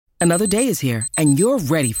Another day is here, and you're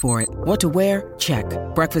ready for it. What to wear? Check.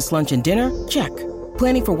 Breakfast, lunch, and dinner? Check.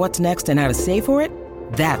 Planning for what's next and how to save for it?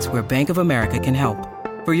 That's where Bank of America can help.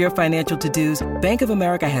 For your financial to-dos, Bank of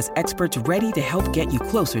America has experts ready to help get you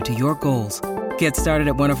closer to your goals. Get started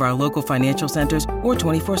at one of our local financial centers or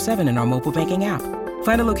 24/7 in our mobile banking app.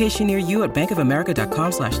 Find a location near you at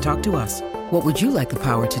bankofamerica.com/talktous. What would you like the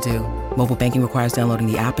power to do? Mobile banking requires downloading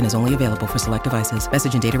the app and is only available for select devices.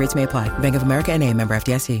 Message and data rates may apply. Bank of America N.A., member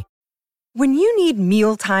FDIC. When you need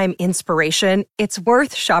mealtime inspiration, it's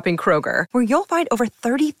worth shopping Kroger, where you'll find over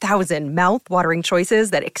 30,000 mouth-watering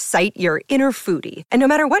choices that excite your inner foodie. And no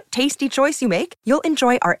matter what tasty choice you make, you'll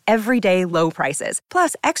enjoy our everyday low prices,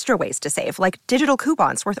 plus extra ways to save, like digital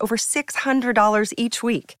coupons worth over $600 each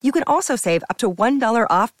week. You can also save up to $1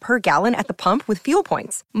 off per gallon at the pump with fuel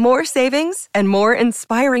points. More savings and more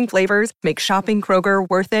inspiring flavors make shopping Kroger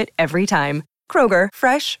worth it every time. Kroger,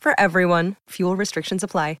 fresh for everyone. Fuel restrictions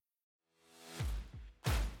apply.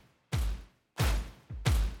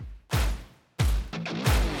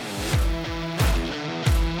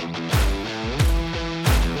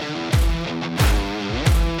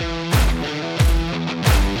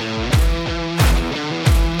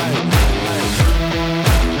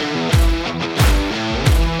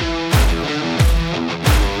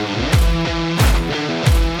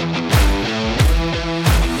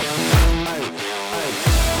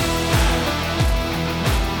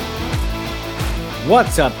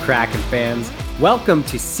 What's up, Kraken fans? Welcome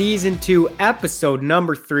to Season 2, Episode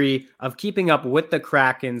number 3 of Keeping Up with the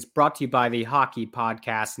Krakens, brought to you by the Hockey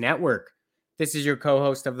Podcast Network. This is your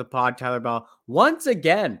co-host of the pod, Tyler Bell, once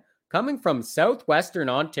again, coming from southwestern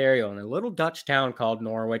Ontario in a little Dutch town called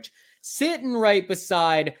Norwich, sitting right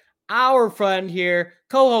beside our friend here,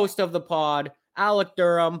 co-host of the pod, Alec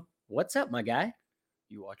Durham. What's up, my guy?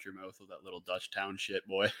 You watch your mouth with that little Dutch town shit,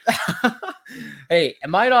 boy. Hey,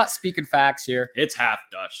 am I not speaking facts here? It's half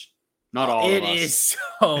Dutch. Not all of us.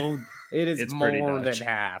 It is It's more Dutch. than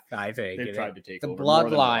half, I think. They tried to take the over more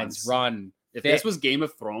than bloodlines once. run. If thick. this was Game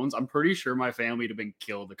of Thrones, I'm pretty sure my family would have been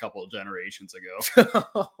killed a couple of generations ago.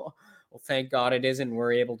 Well, thank God it isn't.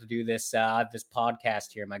 We're able to do this this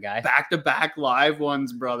podcast here, my guy. Back-to-back live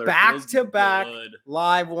ones, brother. Feels Back-to-back good.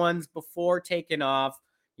 live ones before taking off,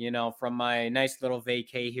 from my nice little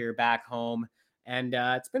vacay here back home. And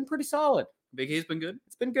it's been pretty solid. Vacay's been good?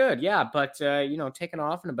 It's been good, yeah. But, taking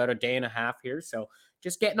off in about a day and a half here. So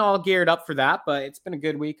just getting all geared up for that. But it's been a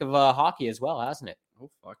good week of hockey as well, hasn't it? Oh,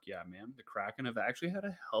 fuck yeah, man. The Kraken have actually had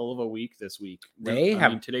a hell of a week this week.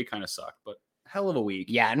 Today kind of sucked, but hell of a week.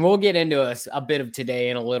 Yeah, and we'll get into a bit of today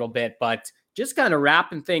in a little bit, but just kind of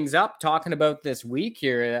wrapping things up, talking about this week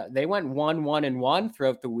here. They went 1-1-1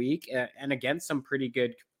 throughout the week and against some pretty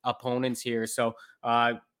good opponents here. So,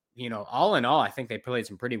 all in all, I think they played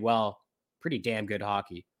some pretty damn good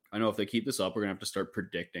hockey. I know if they keep this up, we're going to have to start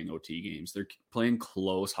predicting OT games. They're playing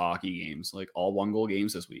close hockey games, like all one-goal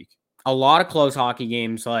games this week. A lot of close hockey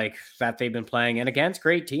games like that they've been playing, and against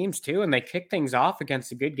great teams too. And they kicked things off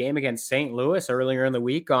against a good game against St. Louis earlier in the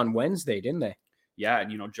week on Wednesday, didn't they? Yeah,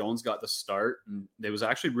 and Jones got the start, and it was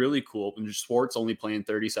actually really cool. And Schwartz only playing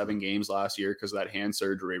 37 games last year because of that hand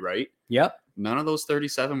surgery, right? Yep. None of those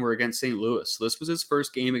 37 were against St. Louis. So this was his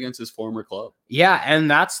first game against his former club. Yeah,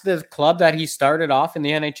 and that's the club that he started off in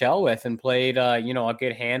the NHL with and played, a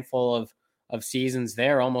good handful of seasons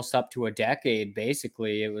there, almost up to a decade,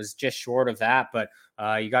 basically. It was just short of that, but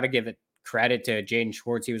you got to give it credit to Jaden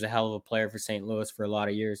Schwartz. He was a hell of a player for St. Louis for a lot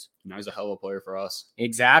of years. Now he's a hell of a player for us.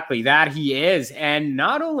 Exactly, that he is. And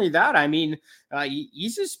not only that,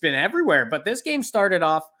 he's just been everywhere. But this game started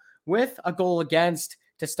off with a goal against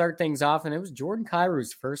to start things off, and it was Jordan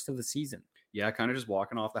Kyrou's first of the season. Yeah, kind of just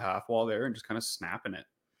walking off the half wall there and just kind of snapping it.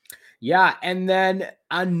 Yeah, and then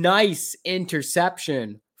a nice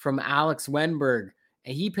interception from Alex Wenberg.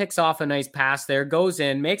 And he picks off a nice pass there, goes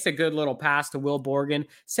in, makes a good little pass to Will Borgen,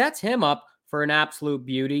 sets him up for an absolute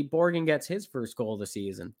beauty. Borgen gets his first goal of the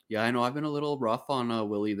season. Yeah, I know I've been a little rough on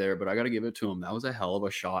Willie there, but I got to give it to him. That was a hell of a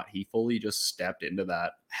shot. He fully just stepped into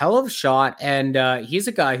that. Hell of a shot, and he's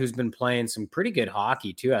a guy who's been playing some pretty good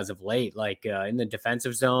hockey too as of late, like in the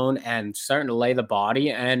defensive zone and starting to lay the body.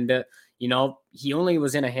 And he only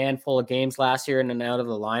was in a handful of games last year in and out of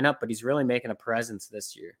the lineup, but he's really making a presence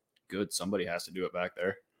this year. Good. Somebody has to do it back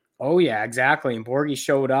there. Oh, yeah, exactly. And Borgie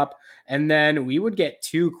showed up. And then we would get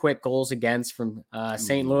 2 quick goals against from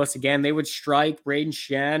St. Louis. Again, they would strike Braden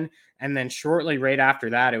Shen. And then shortly right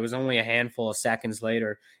after that, it was only a handful of seconds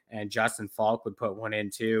later, and Justin Falk would put one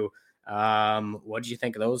in too. What did you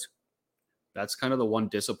think of those? That's kind of the one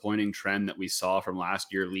disappointing trend that we saw from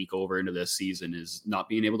last year leak over into this season, is not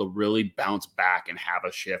being able to really bounce back and have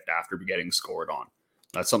a shift after getting scored on.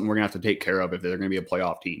 That's something we're going to have to take care of if they're going to be a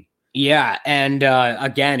playoff team. Yeah, and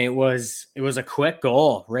again, it was a quick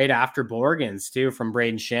goal right after Borgens too from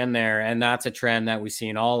Braden Shin there, and that's a trend that we've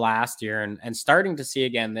seen all last year and starting to see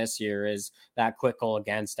again this year is that quick goal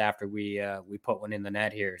against after we put one in the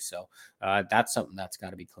net here. So that's something that's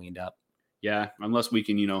got to be cleaned up. Yeah, unless we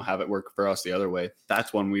can, have it work for us the other way.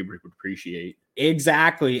 That's one we would appreciate.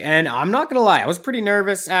 Exactly. And I'm not going to lie. I was pretty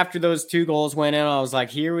nervous after those 2 goals went in. I was like,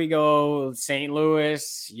 here we go. St.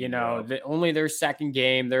 Louis, only their second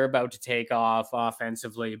game. They're about to take off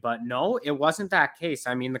offensively. But no, it wasn't that case.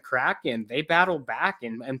 I mean, the Kraken, they battled back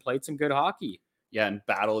and played some good hockey. Yeah, and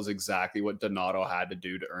battle is exactly what Donato had to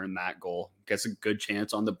do to earn that goal. Gets a good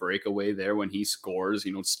chance on the breakaway there when he scores,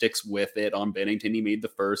 sticks with it on Binnington. He made the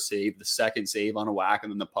first save, the second save on a whack,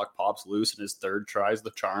 and then the puck pops loose, and his third tries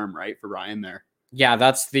the charm, right, for Ryan there. Yeah,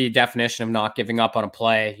 that's the definition of not giving up on a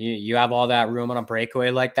play. You have all that room on a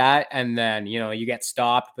breakaway like that, and then, you get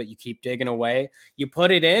stopped, but you keep digging away. You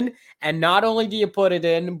put it in, and not only do you put it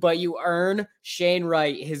in, but you earn Shane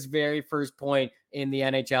Wright his very first point in the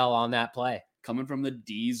NHL on that play. Coming from the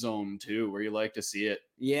D zone too, where you like to see it.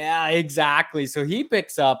 Yeah, exactly. So he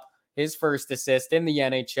picks up his first assist in the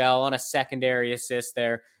NHL on a secondary assist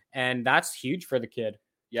there, and that's huge for the kid.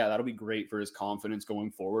 Yeah, that'll be great for his confidence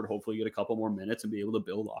going forward. Hopefully get a couple more minutes and be able to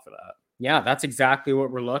build off of that. Yeah, that's exactly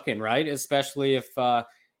what we're looking, right? Especially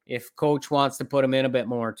if coach wants to put him in a bit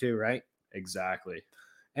more too, right? Exactly.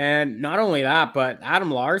 And not only that, but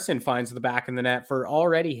Adam Larson finds the back of the net for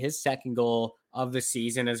already his second goal of the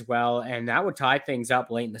season as well. And that would tie things up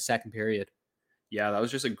late in the second period. Yeah, that was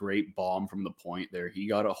just a great bomb from the point there. He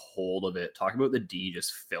got a hold of it. Talk about the D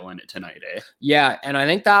just filling it tonight, eh? Yeah, and I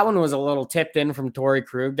think that one was a little tipped in from Torrey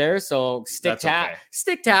Krug there. So stick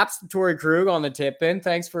taps to Torrey Krug on the tip in.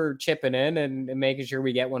 Thanks for chipping in and making sure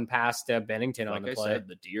we get one past Binnington on the play. Said,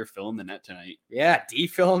 the D are filling the net tonight. Yeah, D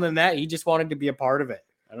filling the net. He just wanted to be a part of it.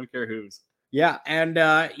 I don't care who's. Yeah, and,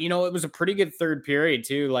 it was a pretty good third period,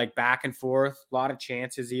 too, like back and forth, a lot of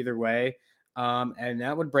chances either way. And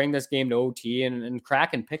that would bring this game to OT and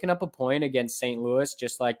Kraken picking up a point against St. Louis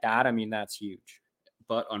just like that. I mean, that's huge.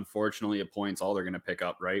 But unfortunately, a point's all they're going to pick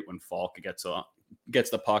up, right? When Falk gets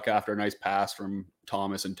the puck after a nice pass from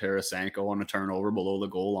Thomas and Tarasenko on a turnover below the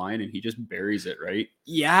goal line, and he just buries it, right?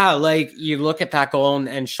 Yeah, like you look at that goal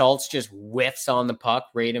and Schultz just whiffs on the puck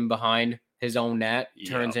right in behind his own net,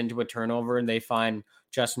 turns into a turnover, and they find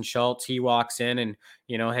Justin Schultz. He walks in and,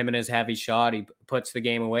 him and his heavy shot, he puts the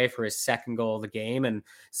game away for his second goal of the game. And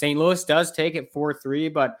St. Louis does take it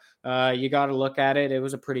 4-3, but you got to look at it. It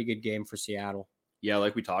was a pretty good game for Seattle. Yeah,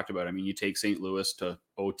 like we talked about. I mean, you take St. Louis to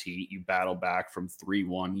OT, you battle back from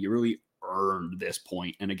 3-1. You really earned this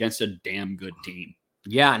point and against a damn good team.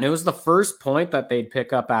 Yeah, and it was the first point that they'd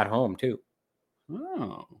pick up at home, too.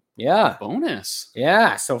 Oh. Yeah. Bonus.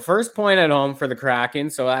 Yeah. So first point at home for the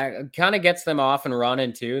Kraken. So that kind of gets them off and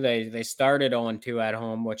running too. They started 0-2 at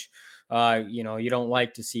home, which, you don't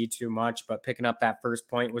like to see too much, but picking up that first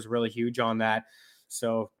point was really huge on that.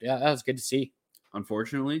 So yeah, that was good to see.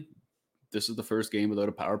 Unfortunately, this is the first game without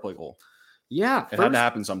a power play goal. Yeah. It had to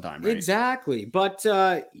happen sometime, right? Exactly. But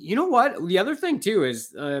you know what? The other thing too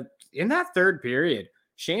is in that third period,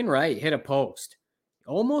 Shane Wright hit a post.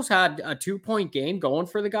 Almost had a 2-point game going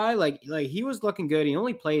for the guy. Like he was looking good. He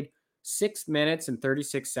only played 6 minutes and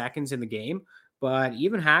 36 seconds in the game. But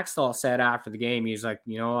even Hackstall said after the game, he's like,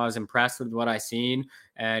 I was impressed with what I seen.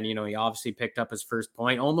 And, he obviously picked up his first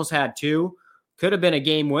point, almost had 2, could have been a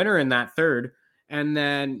game winner in that third. And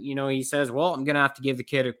then, he says, well, I'm going to have to give the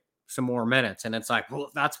kid some more minutes. And it's like, well,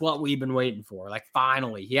 that's what we've been waiting for. Like,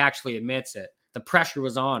 finally, he actually admits it. The pressure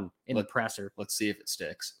was on in the presser. Let's see if it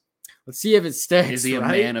sticks. Let's see if it sticks. Is he a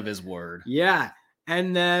man of his word? Yeah.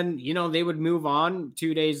 And then, they would move on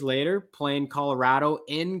 2 days later, playing Colorado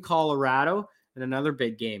in Colorado, and another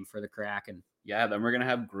big game for the Kraken. Yeah, then we're going to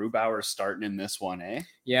have Grubauer starting in this one, eh?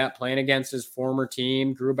 Yeah, playing against his former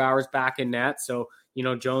team. Grubauer's back in net. So,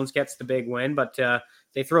 Jones gets the big win, but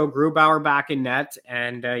they throw Grubauer back in net,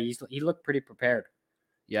 and he looked pretty prepared.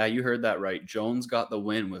 Yeah, you heard that right. Jones got the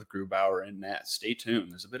win with Grubauer in net. Stay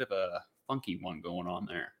tuned. There's a bit of a funky one going on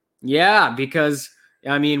there. Yeah, because,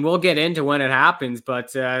 we'll get into when it happens,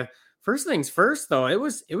 but first things first, though, it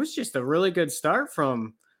was just a really good start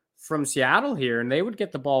from Seattle here, and they would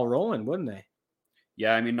get the ball rolling, wouldn't they?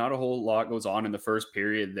 Yeah, not a whole lot goes on in the first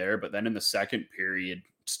period there, but then in the second period,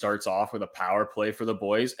 starts off with a power play for the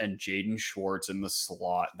boys and Jaden Schwartz in the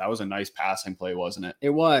slot. That was a nice passing play, wasn't it?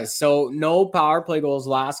 It was. So no power play goals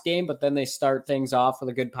last game, but then they start things off with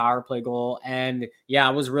a good power play goal. And yeah,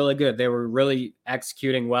 it was really good. They were really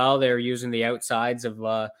executing well. They were using the outsides of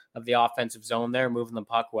the offensive zone there, moving the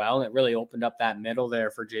puck well. And it really opened up that middle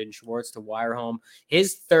there for Jaden Schwartz to wire home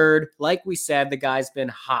his third. Like we said, the guy's been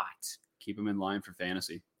hot. Keep him in line for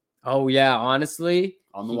fantasy. Oh, yeah. Honestly,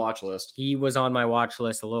 on the watch list. He was on my watch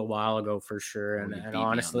list a little while ago for sure. And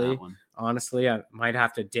honestly, I might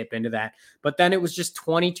have to dip into that. But then it was just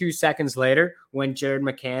 22 seconds later when Jared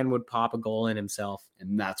McCann would pop a goal in himself.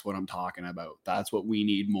 And that's what I'm talking about. That's what we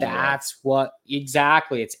need more.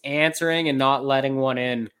 Exactly. It's answering and not letting one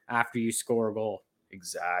in after you score a goal.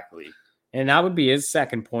 Exactly. And that would be his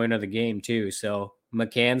second point of the game too. So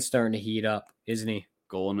McCann's starting to heat up, isn't he?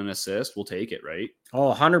 Goal and an assist, we'll take it, right?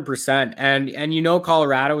 Oh, 100%. And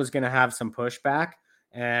Colorado is going to have some pushback,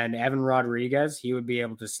 and Evan Rodriguez, he would be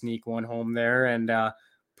able to sneak one home there and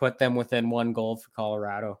put them within one goal for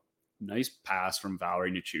Colorado. Nice pass from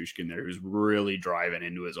Valerie Nichushkin there, who's really driving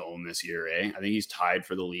into his own this year, eh? I think he's tied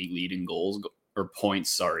for the league lead in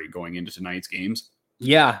points, going into tonight's games.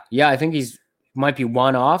 Yeah, I think he's might be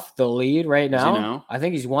one off the lead right now. Is he now? I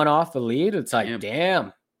think he's one off the lead. It's like,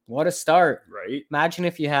 damn. What a start. Right? Imagine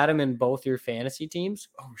if you had him in both your fantasy teams.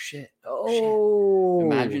 Oh, shit.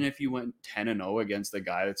 Imagine if you went 10-0 against the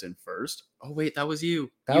guy that's in first. Oh, wait, that was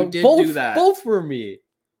you. You did do that. Both were me.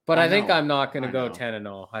 But I think I'm not going to go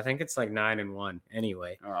 10-0. I think it's like 9-1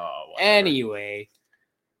 anyway. Oh, whatever. Anyway,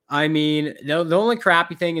 I mean, the only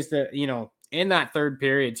crappy thing is that, in that third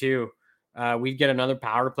period too, we'd get another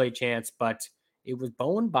power play chance, but it was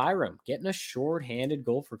Bowen Byram getting a short-handed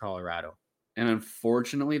goal for Colorado. And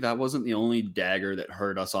unfortunately, that wasn't the only dagger that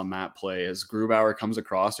hurt us on that play. As Grubauer comes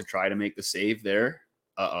across to try to make the save there,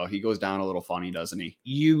 he goes down a little funny, doesn't he?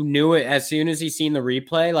 You knew it as soon as he seen the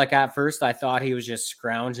replay. Like at first, I thought he was just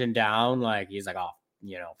scrounging down. Like he's like, oh,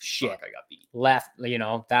 shit, Fuck, I got beat. Left,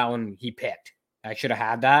 that one he picked. I should have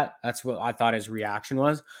had that. That's what I thought his reaction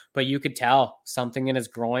was. But you could tell something in his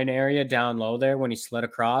groin area down low there when he slid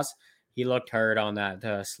across. He looked hurt on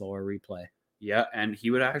that slower replay. Yeah, and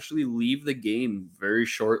he would actually leave the game very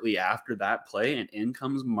shortly after that play, and in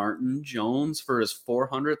comes Martin Jones for his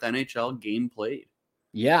 400th NHL game played.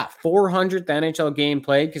 Yeah, 400th NHL game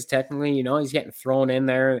played because technically, he's getting thrown in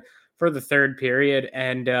there for the third period,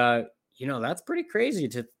 and that's pretty crazy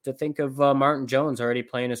to think of Martin Jones already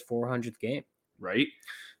playing his 400th game. Right,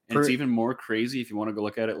 and it's even more crazy if you want to go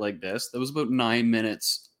look at it like this. There was about 9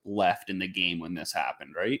 minutes left in the game when this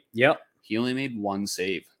happened, right? Yep. He only made one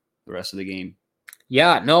save the rest of the game.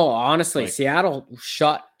 Yeah, no, honestly, Seattle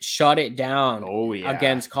shut it down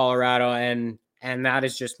against Colorado, and that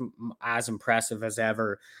is just as impressive as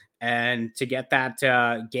ever. And to get that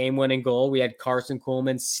game-winning goal, we had Carson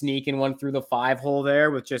Kuhlman sneaking one through the 5-hole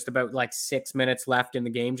there with just about 6 minutes left in the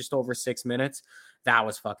game, just over 6 minutes. That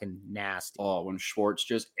was fucking nasty. Oh, when Schwartz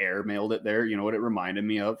just airmailed it there, you know what it reminded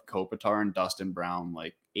me of? Kopitar and Dustin Brown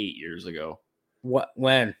 8 years ago. What?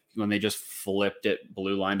 When they just flipped it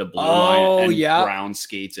blue line to blue line and Brown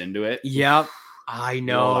skates into it. Yep. I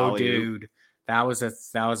know, dude. That was an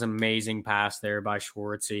amazing pass there by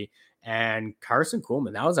Schwartzy. And Carson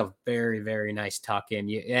Kuhlman, that was a very, very nice tuck in.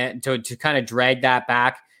 To kind of drag that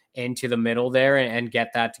back into the middle there and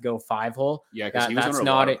get that to go 5-hole. Yeah, because he was under a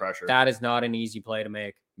lot of pressure. That is not an easy play to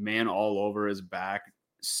make. Man all over his back,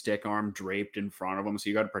 stick arm draped in front of him. So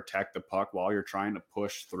you got to protect the puck while you're trying to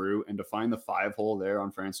push through. And to find the 5-hole there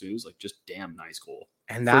on Francouz, just damn nice goal.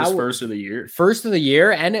 And that was first of the year. First of the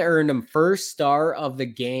year, and it earned him first star of the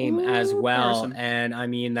game as well. Carson. And I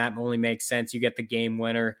mean, that only makes sense. You get the game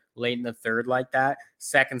winner late in the third like that.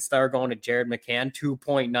 Second star going to Jared McCann,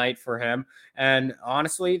 2-point night for him. And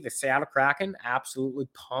honestly, the Seattle Kraken absolutely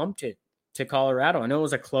pumped it to Colorado. I know it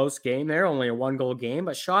was a close game there, only a 1-goal game,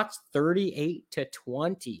 but shots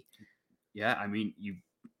 38-20. Yeah, I mean, you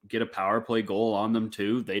get a power play goal on them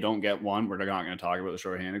too. They don't get one. We're not going to talk about the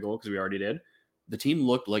shorthanded goal because we already did. The team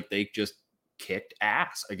looked like they just kicked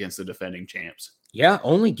ass against the defending champs. Yeah,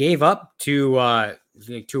 only gave up the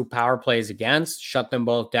 2 power plays against, shut them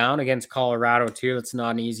both down against Colorado too. It's not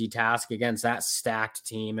an easy task against that stacked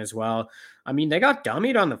team as well. I mean, they got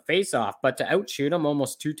dummied on the faceoff, but to outshoot them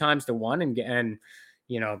almost 2 times to 1 and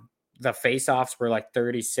the faceoffs were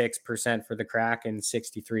 36% for the Kraken,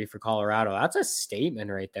 63% for Colorado. That's a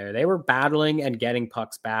statement right there. They were battling and getting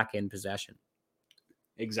pucks back in possession.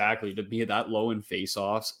 Exactly. To be that low in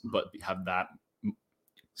faceoffs, but have that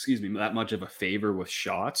that much of a favor with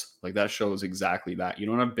shots. Like that shows exactly that. You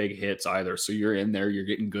don't have big hits either. So you're in there, you're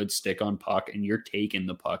getting good stick on puck and you're taking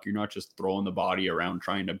the puck. You're not just throwing the body around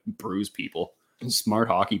trying to bruise people. Smart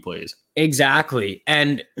hockey plays. Exactly.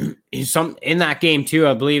 And in that game too,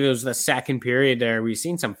 I believe it was the second period there, we've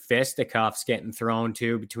seen some fisticuffs getting thrown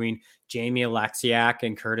too between Jamie Alexiak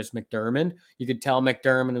and Curtis McDermott. You could tell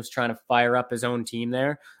McDermott was trying to fire up his own team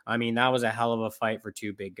there. I mean, that was a hell of a fight for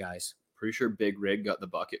two big guys. Pretty sure Big Rig got the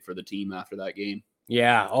bucket for the team after that game.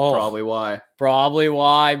 Yeah. Oh, Probably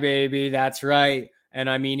why, baby. That's right. And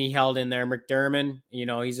I mean, he held in there. McDermott,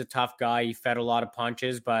 he's a tough guy. He fed a lot of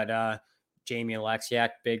punches, but Jamie Alexiak,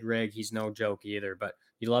 Big Rig, he's no joke either. But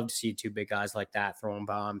you love to see two big guys like that throwing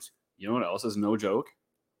bombs. You know what else is no joke?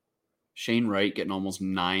 Shane Wright getting almost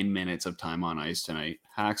 9 minutes of time on ice tonight.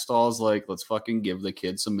 Hackstall's like, let's fucking give the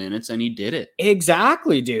kid some minutes, and he did it.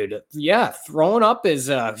 Exactly, dude. Yeah, throwing up his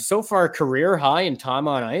so far career high in time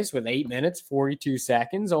on ice with 8 minutes, 42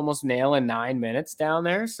 seconds, almost nailing 9 minutes down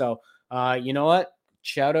there. So, you know what?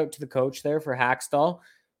 Shout out to the coach there for Hackstall.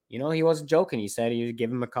 He wasn't joking. He said he would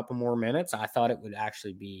give him a couple more minutes. I thought it would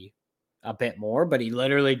actually be a bit more, but he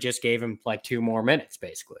literally just gave him like 2 more minutes,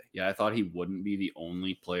 basically. Yeah, I thought he wouldn't be the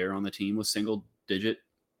only player on the team with single-digit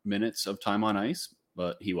minutes of time on ice,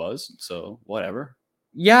 but he was, so whatever.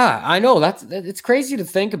 Yeah, I know. It's crazy to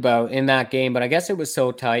think about in that game, but I guess it was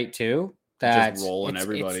so tight too that just rolling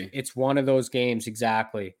everybody. It's one of those games,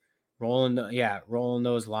 exactly. Rolling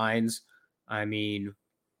those lines. I mean,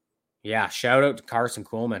 yeah, shout out to Carson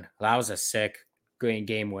Kuhlman. That was a sick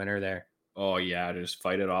game winner there. Oh, yeah, just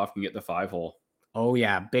fight it off and get the 5-hole. Oh,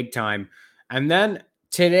 yeah, big time. And then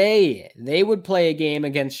today, they would play a game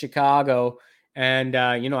against Chicago. And,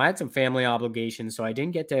 I had some family obligations, so I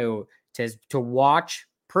didn't get to watch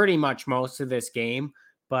pretty much most of this game.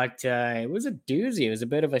 But it was a doozy. It was a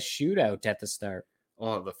bit of a shootout at the start.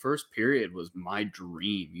 Oh, the first period was my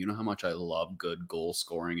dream. You know how much I love good goal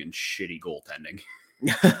scoring and shitty goaltending.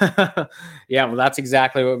 Yeah, well, that's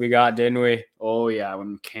exactly what we got, didn't we? Oh, yeah,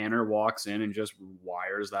 when Canner walks in and just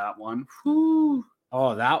wires that one. Whew.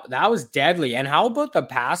 Oh, that was deadly. And how about the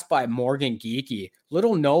pass by Morgan Geekie?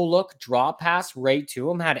 Little no-look drop pass right to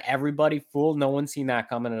him. Had everybody fooled. No one seen that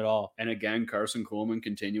coming at all. And again, Carson Kuhlman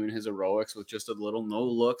continuing his heroics with just a little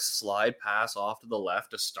no-look slide pass off to the left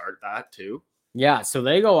to start that too. Yeah, so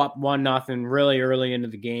they go up 1-0 really early into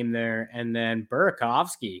the game there. And then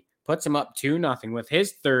Burakovsky puts him up 2-0 with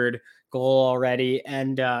his third goal already.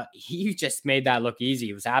 And he just made that look easy.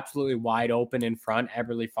 He was absolutely wide open in front.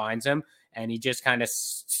 Eberle finds him, and he just kind of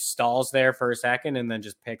stalls there for a second and then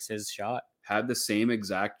just picks his shot. Had the same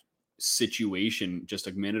exact situation just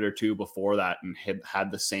a minute or two before that and had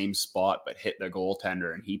the same spot, but hit the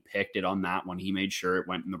goaltender, and he picked it on that one. He made sure it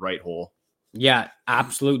went in the right hole. Yeah,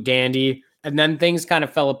 absolute dandy. And then things kind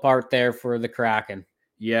of fell apart there for the Kraken.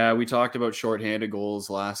 Yeah, we talked about shorthanded goals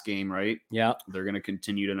last game, right? Yeah. They're going to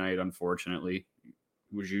continue tonight, unfortunately.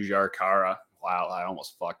 Jujhar Khaira. Wow, I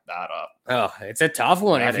almost fucked that up. Oh, it's a tough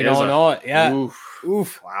one if you don't know it. Yeah.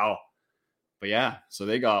 Oof. Wow. But yeah, so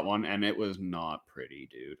they got one, and it was not pretty,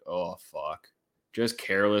 dude. Oh, fuck. Just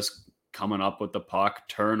careless coming up with the puck,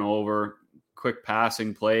 turnover, quick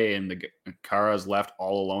passing play, and Khaira's left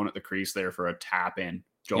all alone at the crease there for a tap in.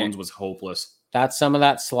 Jones was hopeless. That's some of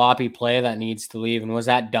that sloppy play that needs to leave. And was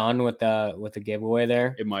that done with the giveaway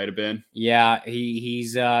there? It might have been. Yeah,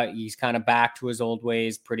 he's kind of back to his old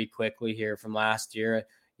ways pretty quickly here from last year.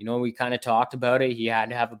 We kind of talked about it. He had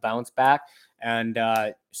to have a bounce back. And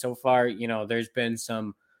so far, there's been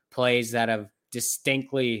some plays that have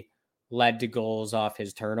distinctly led to goals off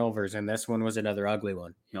his turnovers. And this one was another ugly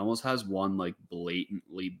one. He almost has one like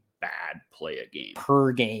blatantly bad play a game.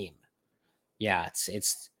 Per game. Yeah,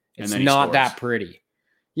 it's not scores. that pretty.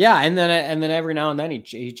 Yeah, and then every now and then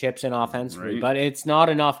he chips in offensively, right. But it's not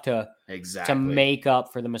enough to make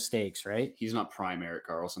up for the mistakes, right? He's not prime Erik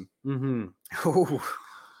Karlsson. Mm-hmm.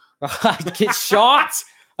 Get shots.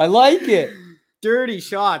 I like it. Dirty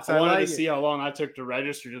shots. I wanted to see how long that took to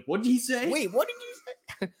register. Just what did he say? Wait, what did you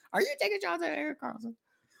say? Are you taking shots at Erik Karlsson?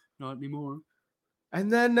 Not anymore. And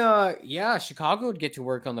then, Chicago would get to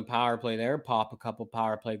work on the power play there, pop a couple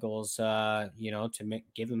power play goals, to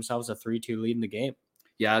give themselves a 3-2 lead in the game.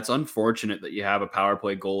 Yeah, it's unfortunate that you have a power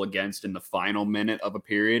play goal against in the final minute of a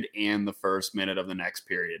period and the first minute of the next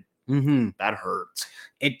period. Mm-hmm. That hurts.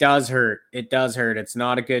 It does hurt. It's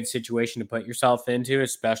not a good situation to put yourself into,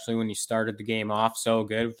 especially when you started the game off so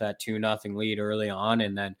good with that 2-0 lead early on,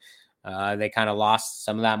 and then they kind of lost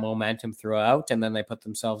some of that momentum throughout, and then they put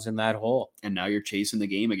themselves in that hole. And now you're chasing the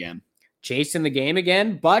game again.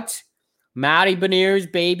 But Matty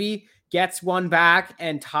Beniers, baby, gets one back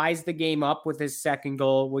and ties the game up with his second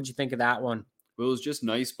goal. What'd you think of that one? Well, it was just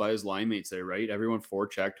nice by his line mates there, right? Everyone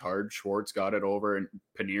forechecked hard. Schwartz got it over, and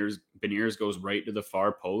Beniers goes right to the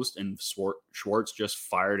far post, and Schwartz just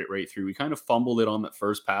fired it right through. We kind of fumbled it on that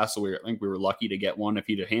first pass, so I think we were lucky to get one. If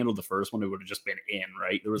he'd have handled the first one, it would have just been in,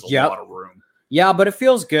 right? There was a lot of room. Yeah, but it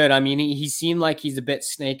feels good. I mean, he seemed like he's a bit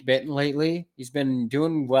snake bitten lately. He's been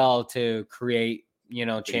doing well to create,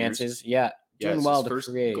 chances. Yeah, doing well to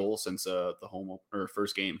create. Goal since the home or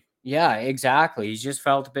first game. Yeah, exactly. He's just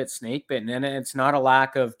felt a bit snake bitten, and it's not a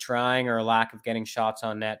lack of trying or a lack of getting shots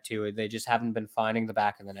on net too. They just haven't been finding the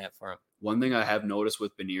back of the net for him. One thing I have noticed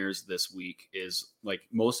with Beniers this week is like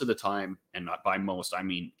most of the time, and not by most, I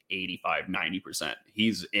mean 85, 90%,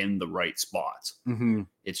 he's in the right spots. Mm-hmm.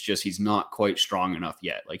 It's just he's not quite strong enough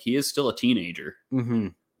yet. Like he is still a teenager, mm-hmm.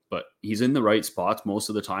 but he's in the right spots most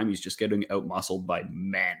of the time. He's just getting out-muscled by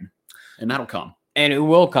men, and that'll come. And it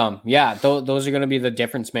will come. Yeah, those are going to be the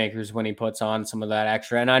difference makers when he puts on some of that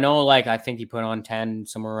extra. And I know, I think he put on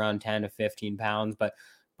somewhere around 10 to 15 pounds, but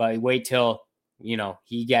wait till,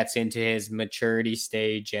 he gets into his maturity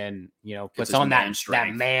stage and, puts on that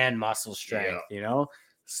man muscle strength,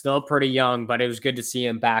 Still pretty young, but it was good to see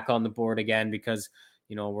him back on the board again because,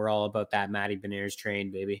 we're all about that Matty Beniers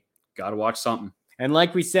train, baby. Got to watch something. And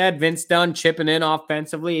like we said, Vince Dunn chipping in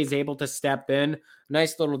offensively. He's able to step in.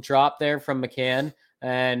 Nice little drop there from McCann.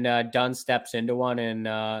 And Dunn steps into one and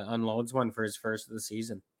unloads one for his first of the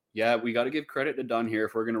season. Yeah, we got to give credit to Dunn here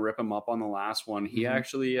if we're going to rip him up on the last one. He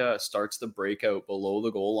actually starts the breakout below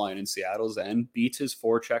the goal line in Seattle's end, beats his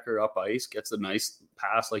forechecker up ice, gets a nice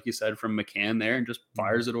pass, like you said, from McCann there, and just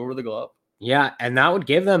fires it over the glove. Yeah, and that would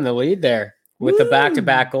give them the lead there with the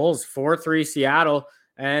back-to-back goals. 4-3 Seattle.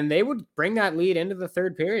 And they would bring that lead into the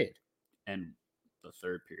third period. And the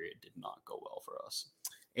third period did not go well for us.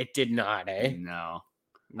 It did not, eh? No.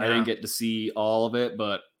 I didn't get to see all of it,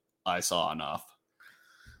 but I saw enough.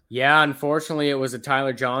 Yeah, unfortunately, it was a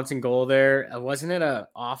Tyler Johnson goal there. Wasn't it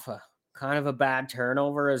off a kind of a bad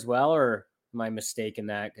turnover as well, or am I mistaken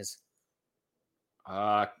that? Because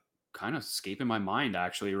kind of escaping my mind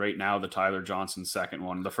actually right now, the Tyler Johnson second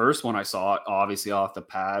one. The first one I saw obviously off the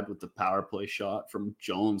pad with the power play shot from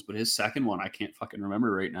Jones, but his second one I can't fucking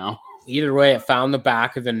remember right now. Either way, it found the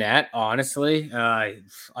back of the net, honestly.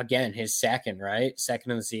 Again, his second, right?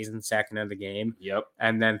 Second of the season, second of the game. Yep.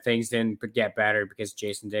 And then things didn't get better because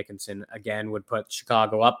Jason Dickinson again would put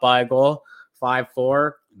Chicago up by a goal,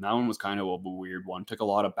 5-4. And that one was kind of a weird one. Took a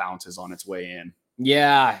lot of bounces on its way in.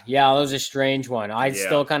 Yeah, that was a strange one. I'm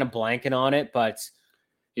still kind of blanking on it, but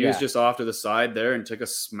he was just off to the side there and took a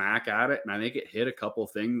smack at it, and I think it hit a couple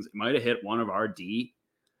things. It might have hit one of our D.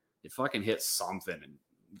 It fucking hit something, and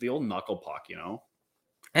the old knuckle puck,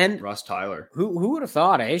 And Russ Tyler. Who would have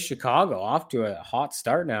thought, Chicago off to a hot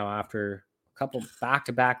start now after a couple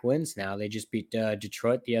back-to-back wins now. They just beat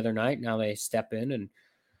Detroit the other night. Now they step in and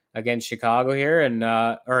against Chicago here and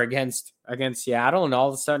or against Seattle, and all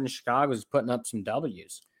of a sudden Chicago's putting up some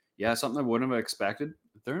W's. Yeah, something I wouldn't have expected.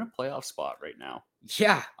 They're in a playoff spot right now.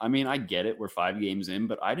 Yeah. I mean, I get it. We're 5 games in,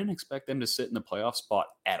 but I didn't expect them to sit in the playoff spot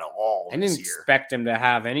at all. I didn't expect them to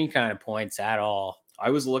have any kind of points at all. I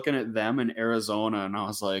was looking at them in Arizona, and I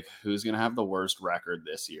was like, who's going to have the worst record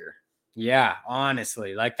this year? Yeah,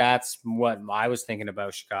 honestly, that's what I was thinking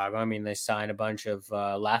about Chicago. I mean, they signed a bunch of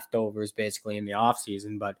leftovers basically in the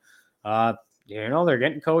offseason, but, they're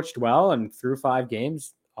getting coached well and through 5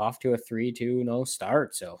 games off to a 3-2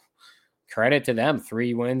 start. So credit to them.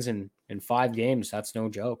 3 wins in 5 games. That's no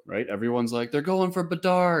joke. Right? Everyone's like, they're going for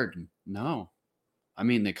Bedard. No. I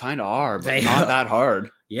mean, they kind of are, but not that hard.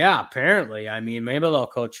 Yeah, apparently. I mean, maybe the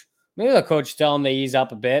coach tell them they ease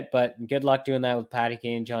up a bit, but good luck doing that with Patty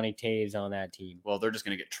Kane and Johnny Taves on that team. Well, they're just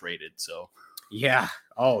going to get traded, so. Yeah.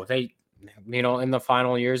 Oh, they, in the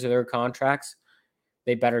final years of their contracts,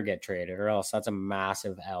 they better get traded or else that's a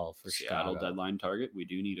massive L for Seattle Chicago. Deadline target. We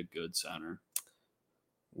do need a good center.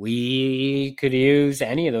 We could use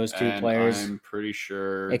any of those 2 players. I'm pretty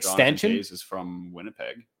sure extension Taves is from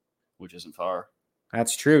Winnipeg, which isn't far.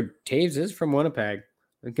 That's true. Taves is from Winnipeg.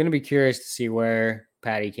 I'm going to be curious to see where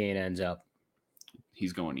Patty Kane ends up.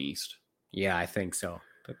 He's going east. Yeah, I think so.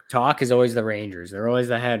 The talk is always the Rangers. They're always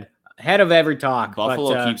the head of every talk.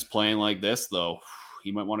 Buffalo keeps playing like this, though.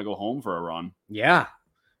 He might want to go home for a run. Yeah.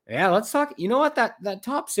 Yeah, let's talk. You know what? That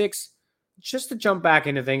top 6, just to jump back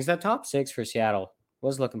into things, that top 6 for Seattle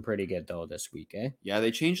was looking pretty good, though, this week, eh? Yeah, they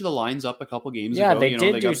changed the lines up a couple games ago. Yeah, they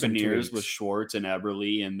did they do got some Beniers tweaks with Schwartz and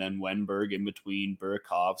Eberle, and then Wenberg in between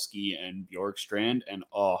Burakovsky and Bjorkstrand. And,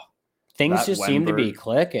 things That just seem to be Wenberg-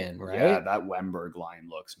 clicking, right? Yeah, that Wenberg line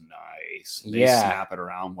looks nice. They Yeah. snap it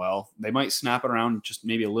around well. They might snap it around just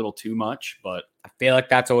maybe a little too much, but I feel like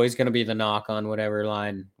that's always going to be the knock on whatever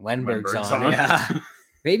line Wenberg's on. Yeah.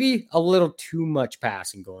 Maybe a little too much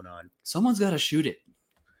passing going on. Someone's got to shoot it.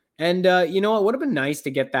 And you know, it would have been nice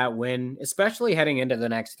to get that win, especially heading into the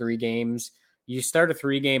next 3 games. You start a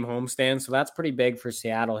 3-game homestand, so that's pretty big for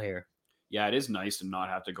Seattle here. Yeah, it is nice to not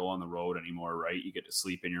have to go on the road anymore, right? You get to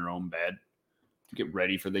sleep in your own bed, get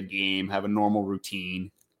ready for the game, have a normal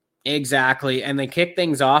routine. Exactly. And they kick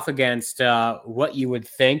things off against what you would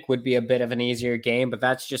think would be a bit of an easier game, but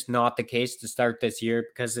that's just not the case to start this year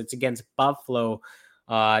because it's against Buffalo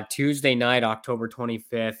Tuesday night, October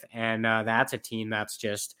 25th. And that's a team that's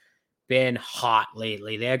just been hot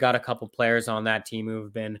lately. They got a couple players on that team who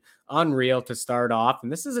have been unreal to start off. And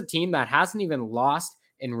this is a team that hasn't even lost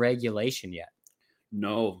in regulation yet.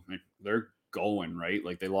 No, they're going, right?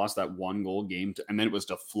 Like they lost that 1-goal game and then it was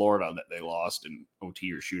to Florida that they lost in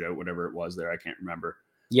OT or shootout, whatever it was there. I can't remember.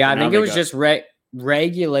 Yeah, But I think it was just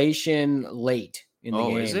regulation late in the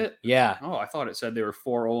game. Oh, is it? Yeah. Oh, I thought it said they were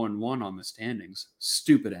 4-0-1 on the standings.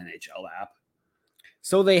 Stupid NHL app.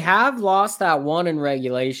 So they have lost that one in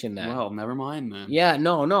regulation then. Well, never mind then. Yeah,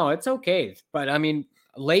 no, it's okay. But I mean,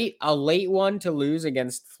 a late one to lose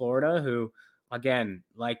against Florida, who again,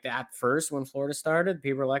 like that first when Florida started,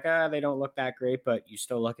 people were like, they don't look that great, but you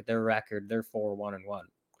still look at their record, they're 4-1-1.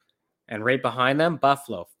 And right behind them,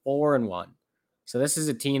 Buffalo, 4-1. So this is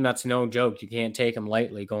a team that's no joke. You can't take them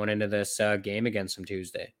lightly going into this game against them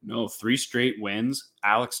Tuesday. No, 3 straight wins.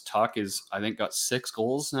 Alex Tuck is, I think, got 6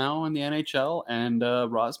 goals now in the NHL, and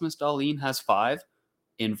Rasmus Dahlin has 5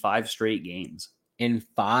 in 5 straight games. In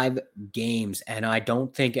 5 games, and I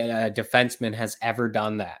don't think a defenseman has ever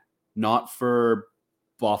done that. Not for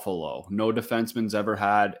Buffalo. No defenseman's ever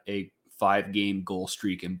had a 5-game goal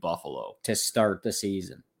streak in Buffalo. To start the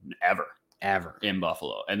season. Ever. In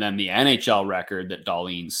Buffalo. And then the NHL record that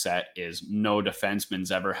Dahlin set is no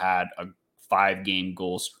defenseman's ever had a 5-game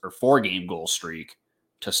goals or 4-game goal streak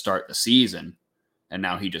to start the season. And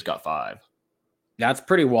now he just got 5. That's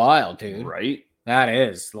pretty wild, dude. Right? That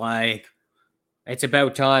is. Like, it's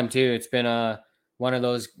about time, too. It's been one of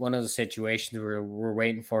those situations where we're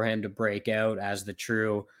waiting for him to break out as the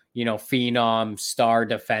true, phenom star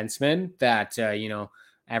defenseman that,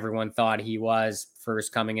 everyone thought he was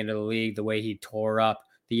first coming into the league, the way he tore up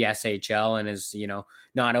the SHL and his,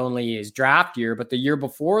 not only his draft year, but the year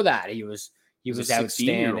before that, he was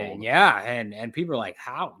outstanding. Yeah. And people are like,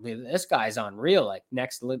 how? This guy's unreal, like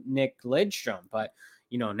next Nick Lidstrom. But,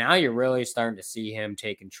 now you're really starting to see him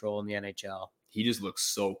take control in the NHL. He just looks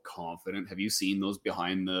so confident. Have you seen those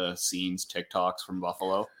behind the scenes TikToks from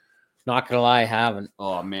Buffalo? Not gonna lie, I haven't.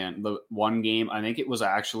 Oh man, the one game, I think it was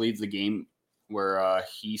actually the game where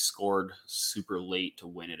he scored super late to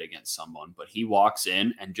win it against someone, but he walks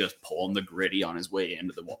in and just pulling the gritty on his way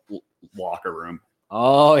into the locker room.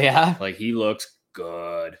 Oh yeah, like he looks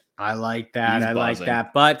good. I like that. Like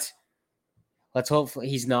that. But let's hope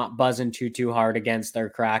he's not buzzing too hard against their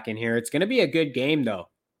Kraken here. It's gonna be a good game though.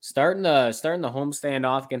 Starting the homestand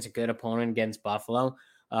off against a good opponent against Buffalo.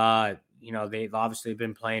 They've obviously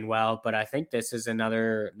been playing well, but I think this is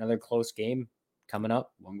another close game coming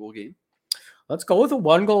up. 1-goal game. Let's go with a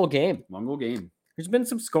 1-goal game. 1-goal game. There's been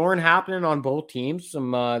some scoring happening on both teams.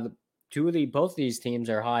 Both of these teams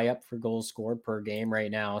are high up for goals scored per game right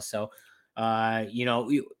now. So, that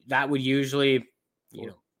would usually,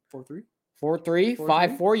 4-3, 4-3,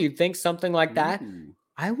 5-4. You'd think something like that. Ooh.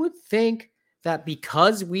 I would think that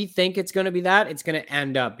because we think it's going to be that, it's going to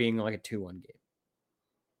end up being like a 2-1 game.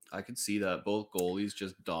 I could see that. Both goalies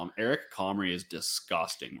just dumb. Eric Comrie is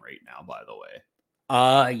disgusting right now, by the way.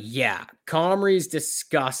 Yeah. Comrie's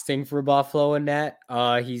disgusting for Buffalo in net.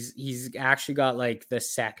 He's actually got like the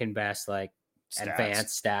second best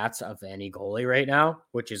advanced stats of any goalie right now,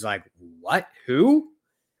 which is like, what? Who?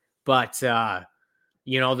 But the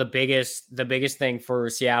biggest thing for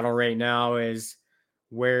Seattle right now is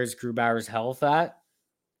where's Grubauer's health at?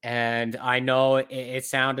 And I know it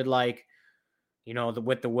sounded like,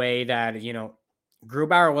 with the way that,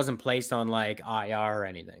 Grubauer wasn't placed on like IR or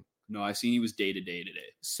anything. No, I seen he was day-to-day today.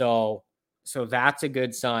 So that's a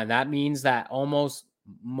good sign. That means that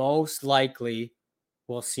most likely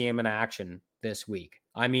we'll see him in action this week.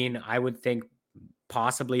 I mean, I would think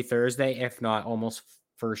possibly Thursday, if not almost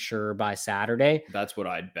for sure by Saturday. That's what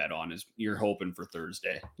I'd bet on is you're hoping for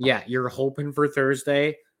Thursday. Yeah, you're hoping for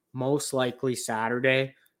Thursday, most likely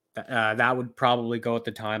Saturday. That would probably go with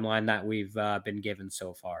the timeline that we've been given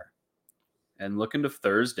so far. And looking to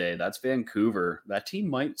Thursday, that's Vancouver. That team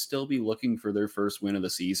might still be looking for their first win of the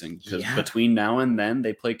season because between now and then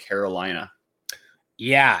they play Carolina.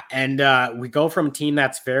 Yeah, and we go from a team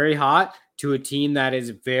that's very hot to a team that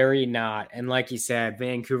is very not. And like you said,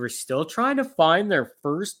 Vancouver's still trying to find their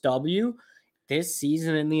first W this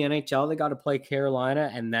season in the NHL. They got to play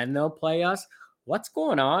Carolina, and then they'll play us. What's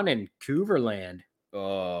going on in Couverland?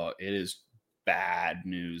 Oh, it is bad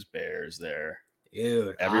news bears there.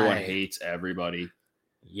 Dude, everyone hates everybody.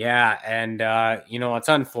 Yeah, and it's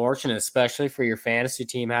unfortunate, especially for your fantasy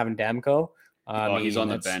team having Demko. He's on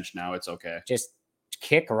the bench now. It's okay. Just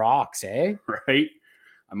kick rocks, eh? Right?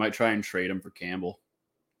 I might try and trade him for Campbell.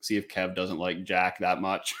 See if Kev doesn't like Jack that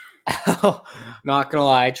much. Not gonna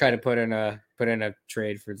lie, I tried to put in a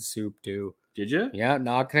trade for the soup too. Did you? Yeah,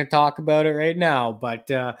 not gonna talk about it right now,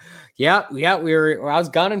 but I was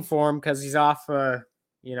gunning for him because he's off.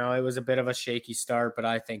 It was a bit of a shaky start, but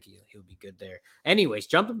I think he'll be good there. Anyways,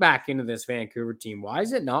 jumping back into this Vancouver team, why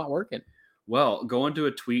is it not working? Well, going to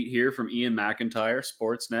a tweet here from Ian McIntyre,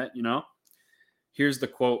 Sportsnet. Here's the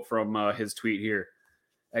quote from his tweet here.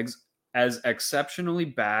 As exceptionally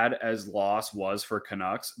bad as loss was for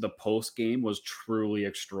Canucks, the post game was truly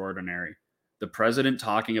extraordinary. The president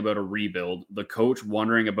talking about a rebuild, the coach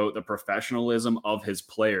wondering about the professionalism of his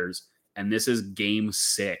players, and this is game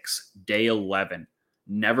 6, day 11.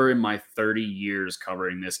 Never in my 30 years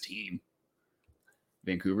covering this team.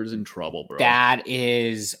 Vancouver's in trouble, bro. That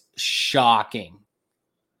is shocking.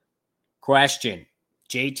 Question.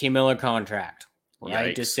 JT Miller contract.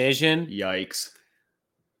 Right decision? Yikes.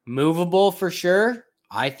 Movable for sure?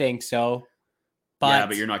 I think so.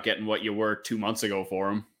 But you're not getting what you were 2 months ago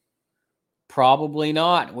for him. Probably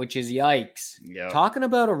not, which is yikes. Yeah. Talking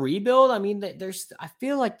about a rebuild, I mean, I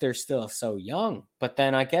feel like they're still so young. But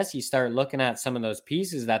then I guess you start looking at some of those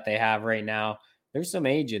pieces that they have right now. There's some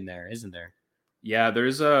age in there, isn't there? Yeah,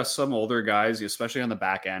 there's some older guys, especially on the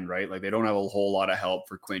back end, right? Like they don't have a whole lot of help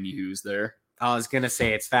for Quinn Hughes there. I was going to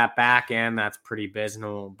say it's that back end that's pretty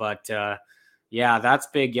abysmal. But that's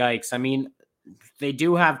big yikes. I mean, they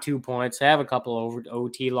do have 2 points. They have a couple of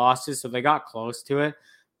OT losses, so they got close to it.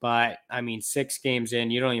 But, I mean, 6 games in,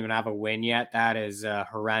 you don't even have a win yet. That is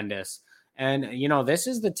horrendous. And, this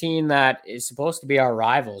is the team that is supposed to be our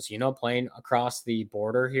rivals, playing across the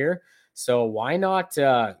border here. So why not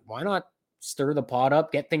stir the pot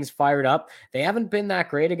up, get things fired up? They haven't been that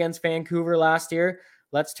great against Vancouver last year.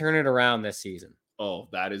 Let's turn it around this season. Oh,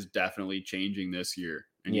 that is definitely changing this year.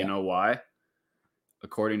 And you know why?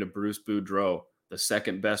 According to Bruce Boudreau, the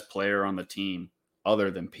second best player on the team, other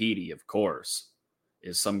than Petey, of course,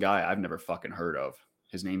 is some guy I've never fucking heard of.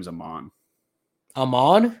 His name's Amon.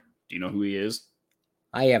 Amon? Do you know who he is?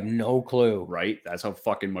 I have no clue. Right? That's how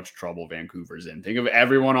fucking much trouble Vancouver's in. Think of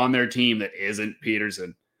everyone on their team that isn't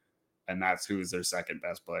Peterson, and that's who's their second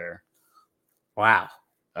best player. Wow.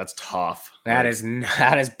 That's tough. That is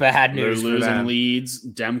bad news. They're losing leads.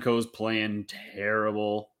 Demko's playing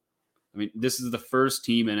terrible. I mean, this is the first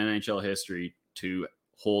team in NHL history to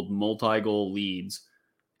hold multi-goal leads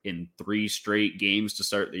in 3 straight games to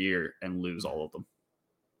start the year and lose all of them.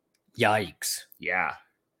 Yikes. Yeah.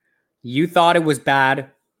 You thought it was bad.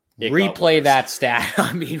 Replay that stat.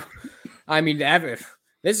 I mean,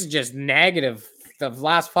 this is just negative. The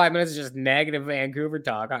last 5 minutes is just negative Vancouver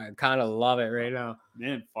talk. I kind of love it right now.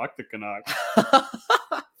 Man, fuck the Canucks.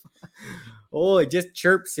 Oh, just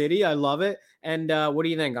chirp city. I love it. And what do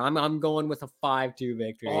you think? I'm going with a 5-2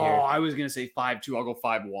 victory here. I was going to say 5-2. I'll go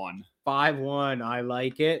 5-1. 5-1. I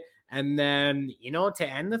like it. And then, to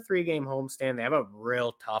end the 3-game homestand, they have a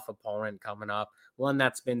real tough opponent coming up. One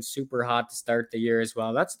that's been super hot to start the year as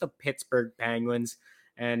well. That's the Pittsburgh Penguins.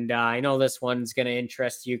 And I know this one's going to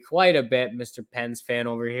interest you quite a bit, Mr. Pens fan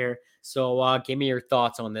over here. So give me your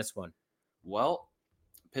thoughts on this one. Well,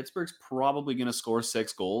 Pittsburgh's probably going to score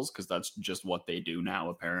 6 goals because that's just what they do now,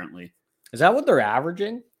 apparently. Is that what they're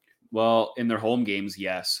averaging? Well, in their home games,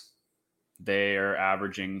 yes. They are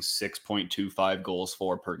averaging 6.25 goals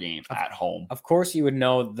for per game at home. Of course, you would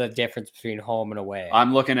know the difference between home and away.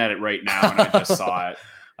 I'm looking at it right now, and I just saw it.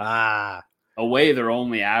 Away, they're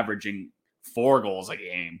only averaging 4 goals a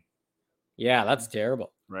game. Yeah, that's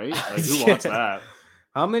terrible. Right? Like, who wants that?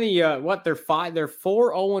 How many, they're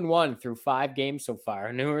 4-0-1 through 5 games so far.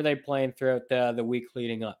 And who are they playing throughout the week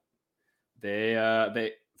leading up?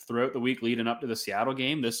 They throughout the week leading up to the Seattle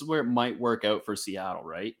game, this is where it might work out for Seattle,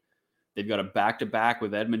 right? They've got a back-to-back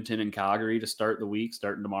with Edmonton and Calgary to start the week,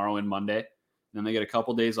 starting tomorrow and Monday. Then they get a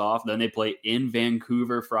couple days off. Then they play in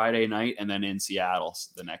Vancouver Friday night and then in Seattle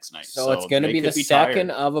the next night. So it's going to be the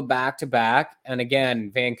second of a back-to-back. And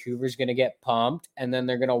again, Vancouver's going to get pumped. And then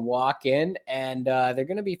they're going to walk in and they're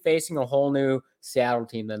going to be facing a whole new Seattle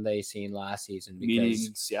team than they seen last season. Meaning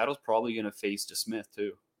Seattle's probably going to face DeSmith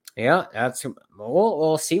too. Yeah,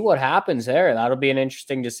 we'll see what happens there. That'll be an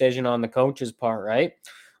interesting decision on the coach's part, right?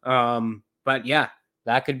 But yeah,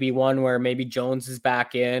 that could be one where maybe Jones is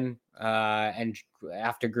back in and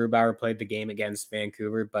after Grubauer played the game against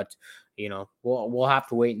Vancouver. But we'll have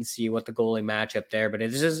to wait and see what the goalie matchup there. But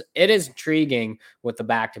it is intriguing with the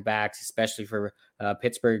back-to-backs, especially for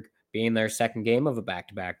Pittsburgh being their second game of a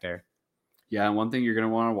back-to-back there. Yeah, and one thing you're going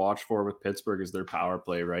to want to watch for with Pittsburgh is their power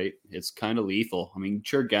play, right? It's kind of lethal. I mean,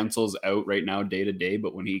 sure, Gensel's out right now day to day,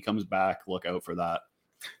 but when he comes back, look out for that.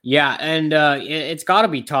 Yeah, and it's got to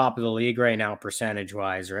be top of the league right now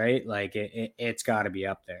percentage-wise, right? Like, it's got to be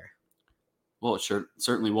up there. Well, it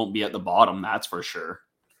certainly won't be at the bottom, that's for sure.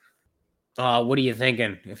 What are you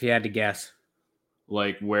thinking, if you had to guess?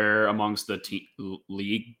 Like, where amongst the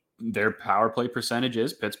league their power play percentage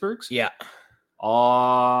is, Pittsburgh's? Yeah.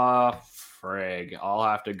 Frig. I'll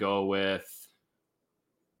have to go with,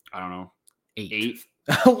 I don't know, 8th.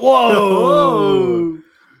 Whoa!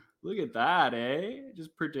 Look at that, eh?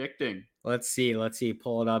 Just predicting. Let's see.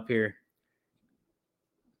 Pull it up here.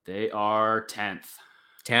 They are 10th.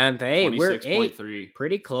 10th. Hey, we're 26.3.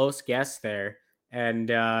 Pretty close guess there. And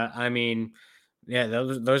I mean, yeah,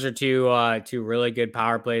 those are two really good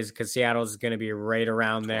power plays because Seattle's going to be right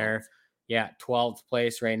around 12th. There. Yeah, 12th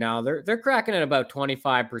place right now. They're cracking at about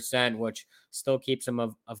 25%, which still keeps them,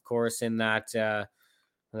 of course, in that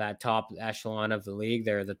top echelon of the league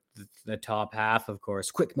there, the top half, of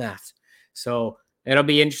course. Quick math. So it'll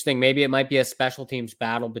be interesting. Maybe it might be a special teams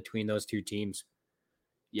battle between those two teams.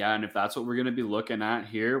 Yeah, and if that's what we're going to be looking at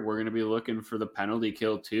here, we're going to be looking for the penalty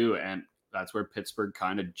kill too, and that's where Pittsburgh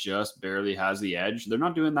kind of just barely has the edge. They're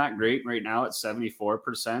not doing that great right now at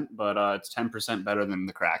 74%, but it's 10% better than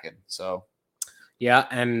the Kraken. So, yeah,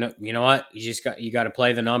 and you know what? You got to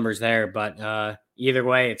play the numbers there. But either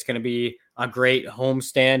way, it's going to be a great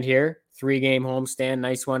homestand here. 3-game homestand,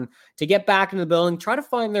 nice one to get back into the building. Try to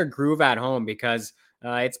find their groove at home because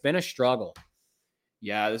it's been a struggle.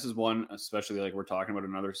 Yeah, this is one, especially like we're talking about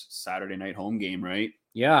another Saturday night home game, right?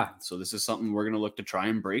 Yeah. So this is something we're going to look to try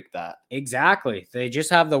and break that. Exactly. They just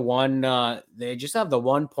have the one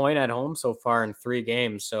point at home so far in 3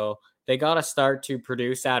 games. So they got to start to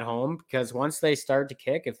produce at home because once they start to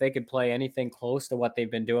kick, if they could play anything close to what they've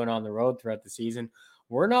been doing on the road throughout the season,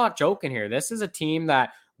 we're not joking here. This is a team that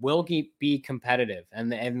will be competitive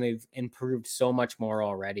and they've improved so much more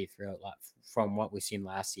already from what we've seen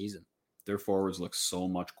last season. Their forwards look so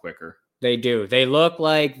much quicker. They do. They look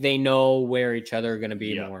like they know where each other are going to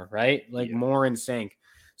be more, right? More in sync.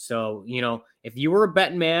 So, if you were a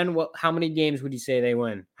betting man, how many games would you say they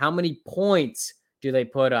win? How many points do they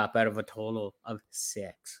put up out of a total of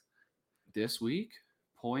 6? This week,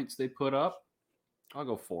 points they put up, I'll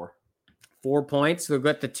go 4. 4 points. They've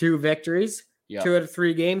got the 2 victories. Yep. 2 out of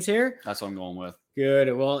 3 games here. That's what I'm going with.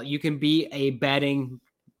 Good. Well, you can be a betting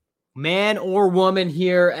man or woman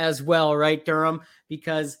here as well, right, Durham?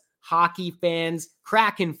 Because hockey fans,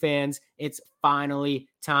 Kraken fans, it's finally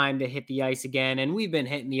time to hit the ice again. And we've been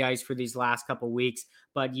hitting the ice for these last couple weeks,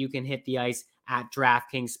 but you can hit the ice at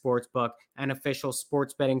DraftKings Sportsbook, an official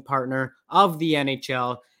sports betting partner of the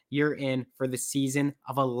NHL. You're in for the season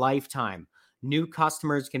of a lifetime. New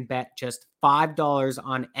customers can bet just $5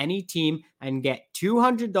 on any team and get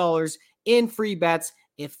 $200 in free bets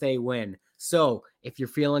if they win. So if you're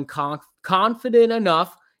feeling confident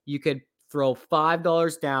enough, you could throw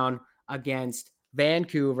 $5 down against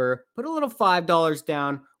Vancouver, put a little $5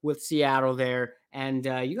 down with Seattle there, and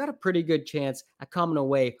you got a pretty good chance at coming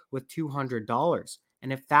away with $200.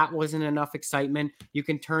 And if that wasn't enough excitement, you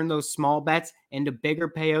can turn those small bets into bigger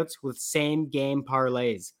payouts with same game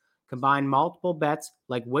parlays. Combine multiple bets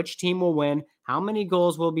like which team will win, how many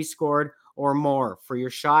goals will be scored, or more for your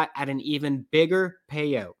shot at an even bigger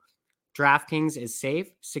payout. DraftKings is safe,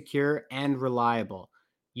 secure, and reliable.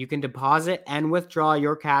 You can deposit and withdraw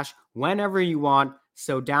your cash whenever you want.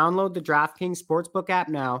 So download the DraftKings Sportsbook app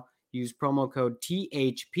now. Use promo code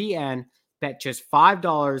THPN. Bet just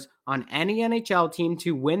 $5 on any NHL team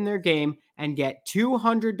to win their game and get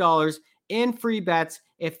 $200 in free bets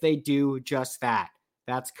if they do just that.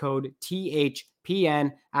 That's code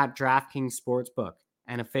THPN at DraftKings Sportsbook,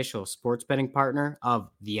 an official sports betting partner of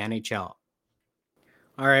the NHL.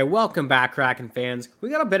 All right, welcome back, Kraken fans. We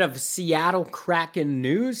got a bit of Seattle Kraken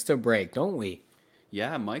news to break, don't we?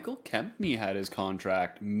 Yeah, Michael Kempney had his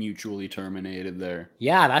contract mutually terminated there.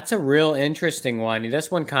 Yeah, that's a real interesting one. This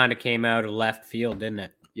one kind of came out of left field, didn't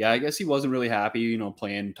it? Yeah, I guess he wasn't really happy,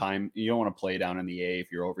 playing time. You don't want to play down in the A if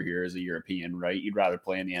you're over here as a European, right? You'd rather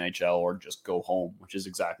play in the NHL or just go home, which is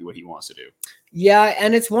exactly what he wants to do. Yeah,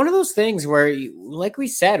 and it's one of those things where, like we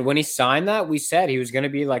said, when he signed that, we said he was going to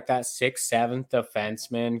be like that 6th, 7th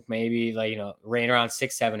defenseman, maybe reign around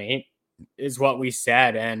 6, 7, 8 is what we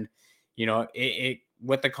said. And, it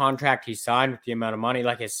with the contract he signed, with the amount of money,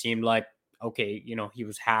 like it seemed like, okay, he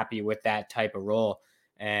was happy with that type of role.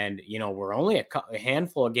 And, we're only a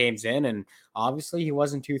handful of games in, and obviously he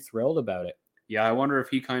wasn't too thrilled about it. Yeah, I wonder if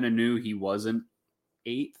he kind of knew he wasn't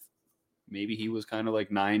 8th. Maybe he was kind of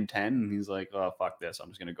like 9, 10, and he's like, oh, fuck this. I'm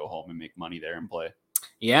just going to go home and make money there and play.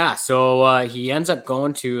 Yeah, so he ends up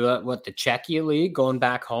going to, the Czechia League, going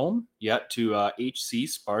back home? Yeah, to HC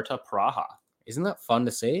Sparta Praha. Isn't that fun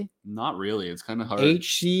to say? Not really. It's kind of hard.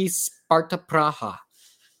 HC Sparta Praha.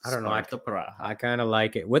 I don't know. I kind of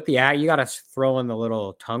like it. With the you got to throw in the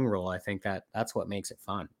little tongue roll. I think that's what makes it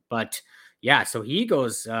fun. But yeah, so he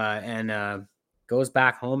goes and goes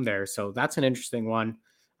back home there. So that's an interesting one.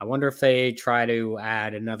 I wonder if they try to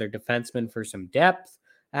add another defenseman for some depth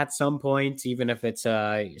at some point, even if it's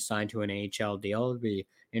signed to an AHL deal. It'd be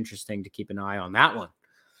interesting to keep an eye on that one.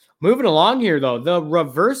 Moving along here, though, the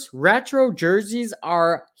reverse retro jerseys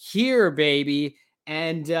are here, baby.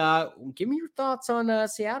 And give me your thoughts on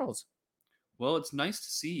Seattle's. Well, it's nice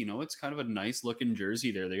to see. It's kind of a nice looking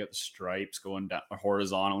jersey there. They got the stripes going down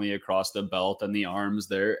horizontally across the belt and the arms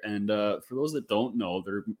there. And for those that don't know,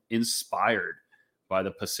 they're inspired by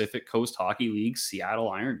the Pacific Coast Hockey League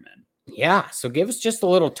Seattle Ironmen. Yeah, so give us just a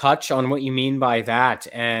little touch on what you mean by that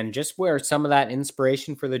and just where some of that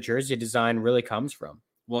inspiration for the jersey design really comes from.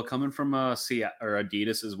 Well, coming from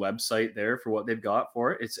Adidas's website there for what they've got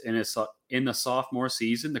for it, it's in the sophomore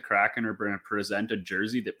season, the Kraken are going to present a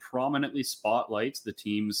jersey that prominently spotlights the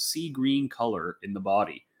team's sea green color in the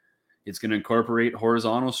body. It's going to incorporate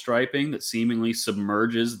horizontal striping that seemingly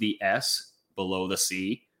submerges the S below the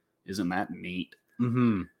C. Isn't that neat?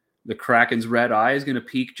 Mm-hmm. The Kraken's red eye is going to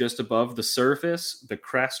peak just above the surface. The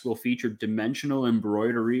crest will feature dimensional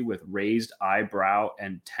embroidery with raised eyebrow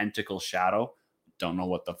and tentacle shadow. Don't know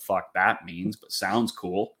what the fuck that means, but sounds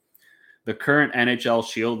cool. The current NHL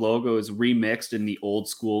Shield logo is remixed in the old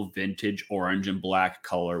school vintage orange and black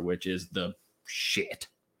color, which is the shit.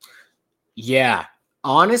 Yeah,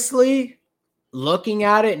 honestly, looking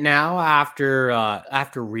at it now after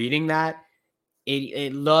reading that,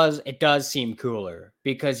 it does seem cooler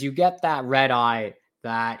because you get that red eye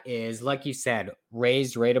that is, like you said,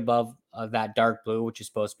 raised right above that dark blue, which is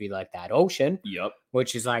supposed to be like that ocean. Yep.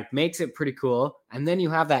 Which is like, makes it pretty cool. And then you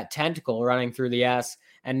have that tentacle running through the S.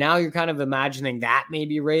 And now you're kind of imagining that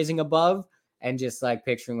maybe raising above and just like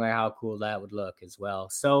picturing like how cool that would look as well.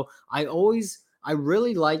 So I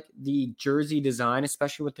really like the jersey design,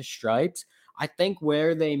 especially with the stripes. I think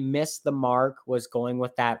where they missed the mark was going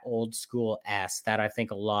with that old school S that I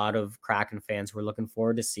think a lot of Kraken fans were looking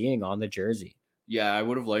forward to seeing on the jersey. Yeah, I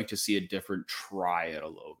would have liked to see a different try at a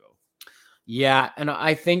logo. Yeah, and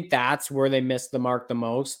I think that's where they missed the mark the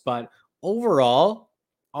most. But overall,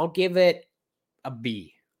 I'll give it a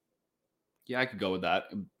B. Yeah, I could go with that.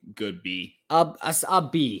 Good B. A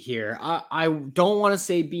B here. I don't want to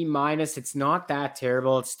say B minus. It's not that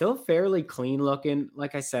terrible. It's still fairly clean looking.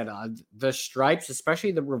 Like I said, the stripes,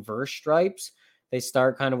 especially the reverse stripes, they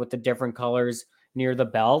start kind of with the different colors near the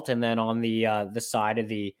belt, and then on the side of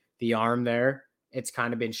the arm there, it's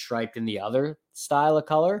kind of been striped in the other style of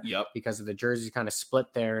color. Yep. Because of the jersey kind of split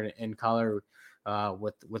there in color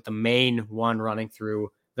with the main one running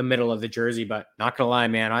through the middle of the jersey. But not gonna lie,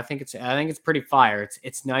 man, I think it's pretty fire.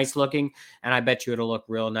 It's nice looking, and I bet you it'll look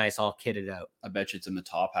real nice all kitted out. I bet you it's in the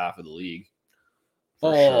top half of the league.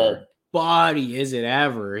 For sure. Buddy, is it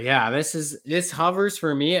ever? Yeah, this hovers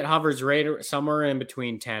for me. It hovers right somewhere in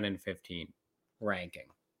between 10 and 15 ranking.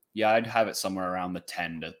 Yeah, I'd have it somewhere around the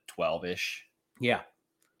 10 to 12-ish. Yeah.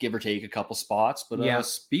 Give or take a couple spots. But yeah.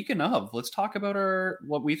 Speaking of, let's talk about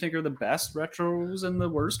what we think are the best retros and the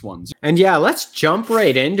worst ones. And yeah, let's jump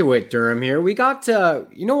right into it, Durham, here. We got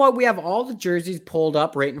you know what? We have all the jerseys pulled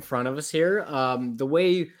up right in front of us here. The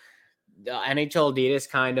way the NHL Adidas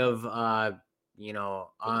kind of,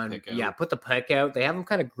 put the pick out. They have them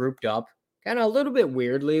kind of grouped up. Kind of a little bit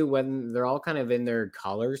weirdly when they're all kind of in their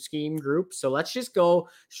color scheme group. So let's just go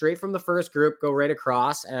straight from the first group, go right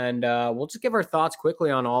across, and we'll just give our thoughts quickly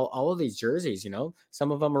on all of these jerseys.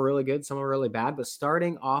 Some of them are really good, some are really bad, but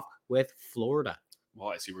starting off with Florida. Well,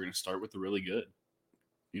 I see we're going to start with the really good.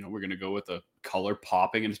 we're going to go with a color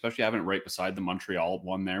popping, and especially having it right beside the Montreal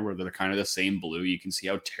one there, where they're kind of the same blue. You can see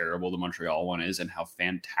how terrible the Montreal one is and how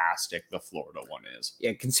fantastic the Florida one is.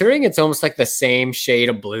 Yeah, considering it's almost like the same shade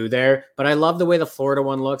of blue there, but I love the way the Florida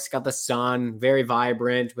one looks. Got the sun, very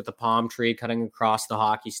vibrant with the palm tree cutting across the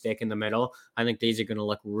hockey stick in the middle. I think these are going to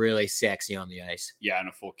look really sexy on the ice. Yeah, in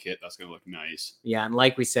a full kit, that's going to look nice. Yeah, and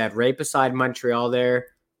like we said, right beside Montreal there,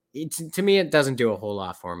 to me, it doesn't do a whole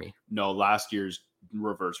lot for me. No, last year's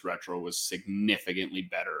reverse retro was significantly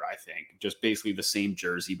better, I think. Just basically the same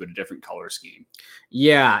jersey, but a different color scheme.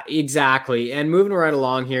 Yeah, exactly. And moving right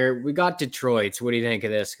along here, we got Detroit's. What do you think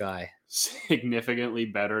of this guy? Significantly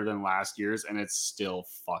better than last year's, and it's still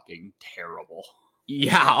fucking terrible.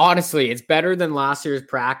 Yeah, honestly, it's better than last year's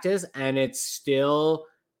practice, and it's still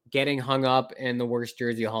getting hung up in the worst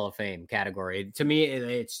jersey Hall of Fame category. To me,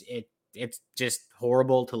 it's just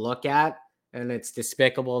horrible to look at. And it's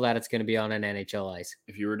despicable that it's going to be on an NHL ice.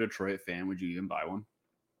 If you were a Detroit fan, would you even buy one?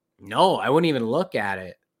 No, I wouldn't even look at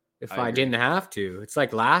it if I didn't have to. It's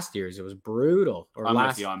like last year's. It was brutal. I'm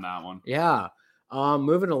with you on that one. Yeah.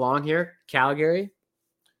 Moving along here, Calgary.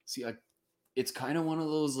 See, it's kind of one of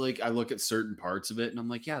those, like, I look at certain parts of it and I'm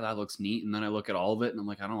like, yeah, that looks neat. And then I look at all of it and I'm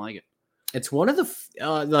like, I don't like it. It's one of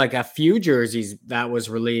the like a few jerseys that was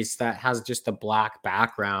released that has just a black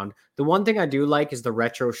background. The one thing I do like is the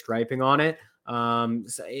retro striping on it.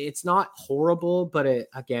 So it's not horrible, but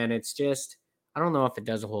it's just, I don't know if it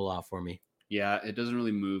does a whole lot for me. Yeah, it doesn't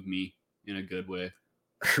really move me in a good way.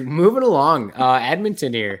 Moving along,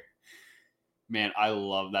 Edmonton here. Man, I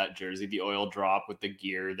love that jersey. The oil drop with the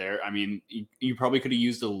gear there. I mean, you probably could have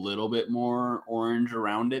used a little bit more orange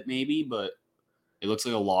around it maybe, but it looks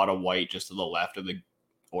like a lot of white just to the left of the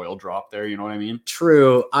oil drop there. You know what I mean?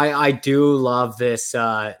 True. I do love this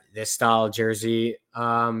this style of jersey.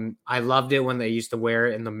 I loved it when they used to wear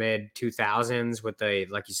it in the mid 2000s with the,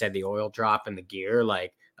 like you said, the oil drop and the gear.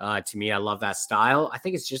 Like to me, I love that style. I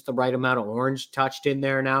think it's just the right amount of orange touched in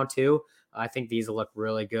there now too. I think these will look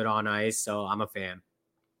really good on ice, so I'm a fan.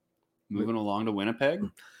 Moving along to Winnipeg.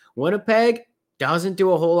 Winnipeg doesn't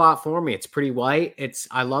do a whole lot for me. It's pretty white.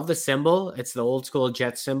 I love the symbol. It's the old school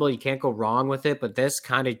Jet symbol. You can't go wrong with it, but this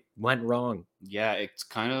kind of went wrong. Yeah, it's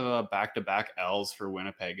kind of a back-to-back L's for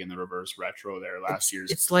Winnipeg in the reverse retro there last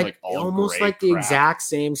year's. It's like almost like the exact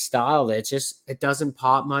same style. It doesn't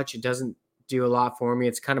pop much. It doesn't do a lot for me.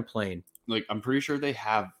 It's kind of plain. Like, I'm pretty sure they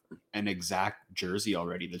have an exact jersey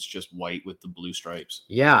already that's just white with the blue stripes.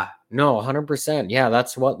 Yeah, no, 100%. Yeah,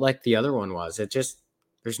 that's what like the other one was.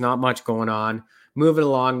 There's not much going on. Moving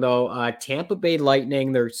along, though, Tampa Bay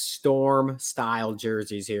Lightning, their Storm style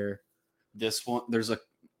jerseys here. This one,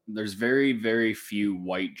 there's very, very few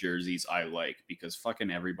white jerseys I like because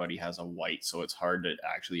fucking everybody has a white, so it's hard to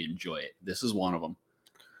actually enjoy it. This is one of them.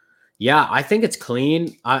 Yeah, I think it's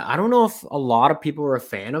clean. I don't know if a lot of people are a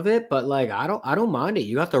fan of it, but like I don't mind it.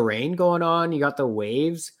 You got the rain going on, you got the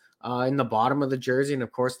waves in the bottom of the jersey, and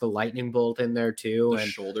of course the lightning bolt in there too. The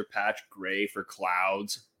shoulder patch gray for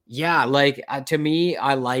clouds. Yeah, like to me,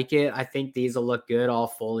 I like it. I think these will look good, all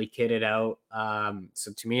fully kitted out.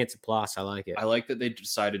 So to me, it's a plus. I like it. I like that they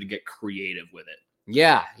decided to get creative with it.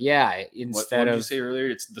 Yeah. What did you say earlier?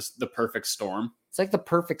 It's the perfect storm. It's like the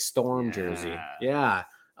perfect storm jersey. Yeah.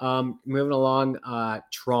 Moving along,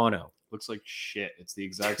 Toronto. Looks like shit. It's the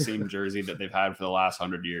exact same jersey that they've had for the last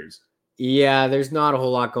 100 years. Yeah, there's not a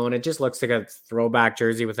whole lot going. It just looks like a throwback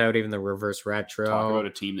jersey without even the reverse retro. Talk about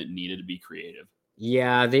a team that needed to be creative.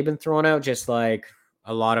 Yeah, they've been throwing out just like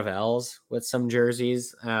a lot of L's with some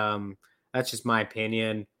jerseys. That's just my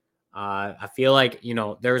opinion. I feel like,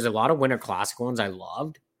 there was a lot of Winter Classic ones I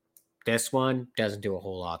loved. This one doesn't do a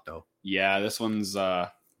whole lot, though. Yeah, this one's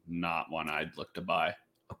not one I'd look to buy.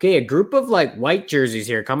 Okay, a group of like white jerseys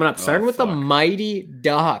here coming up, starting with the Mighty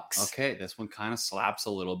Ducks. Okay, this one kind of slaps a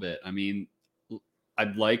little bit. I mean,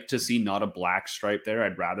 I'd like to see not a black stripe there.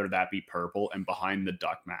 I'd rather that be purple, and behind the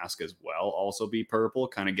duck mask as well also be purple.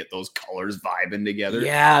 Kind of get those colors vibing together.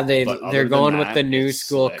 Yeah, they're going with the new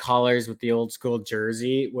school colors with the old school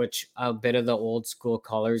jersey, which a bit of the old school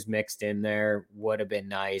colors mixed in there would have been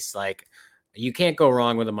nice. Like, you can't go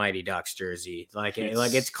wrong with a Mighty Ducks jersey.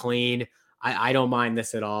 It's clean. I don't mind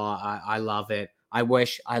this at all. I love it. I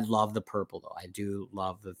love the purple, though. I do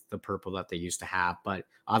love the purple that they used to have. But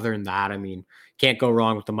other than that, I mean, can't go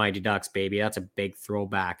wrong with the Mighty Ducks, baby. That's a big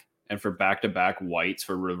throwback. And for back-to-back whites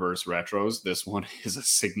for reverse retros, this one is a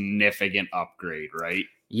significant upgrade, right?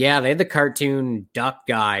 Yeah, they had the cartoon duck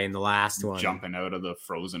guy in the last one. Jumping out of the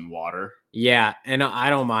frozen water. Yeah, and I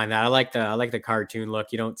don't mind that. I like the cartoon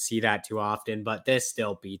look. You don't see that too often, but this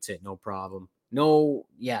still beats it, no problem. No,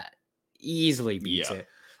 yeah. Easily beats it.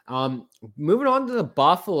 Moving on to the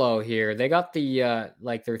Buffalo here. They got the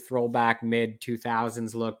like their throwback mid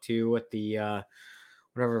 2000s look too with the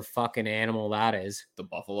whatever fucking animal that is. The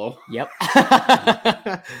buffalo. Yep.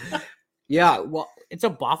 Yeah, well, it's a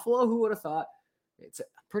buffalo. Who would have thought?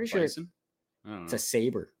 Pretty sure Bison? it's a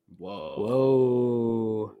saber. Whoa.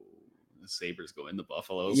 Whoa. The sabers go in the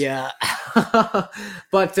buffaloes. Yeah.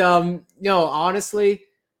 But no, honestly,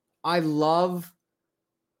 I love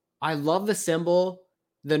the symbol,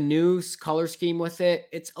 the new color scheme with it.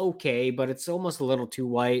 It's okay, but it's almost a little too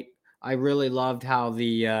white. I really loved how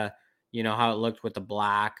the how it looked with the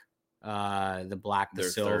black, the Their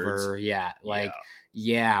silver. thirds. Yeah,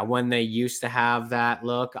 yeah, when they used to have that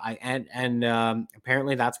look.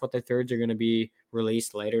 Apparently that's what the thirds are going to be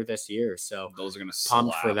released later this year. So Those are going to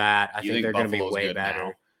pumped for that. I You think they're going to be Buffalo's way good better.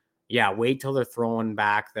 now? Yeah, wait till they're throwing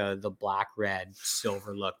back the black, red,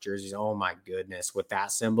 silver look jerseys. Oh my goodness, with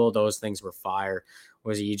that symbol, those things were fire.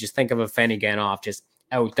 You just think of a Fenny Genoff just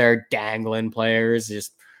out there dangling players,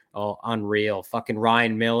 just unreal. Fucking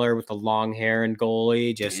Ryan Miller with the long hair and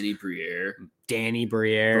goalie, just Danny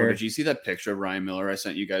Briere. Bro, did you see that picture of Ryan Miller I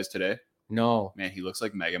sent you guys today? No. Man, he looks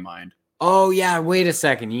like Megamind. Oh yeah, wait a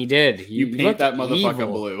second. He did. You paint that motherfucker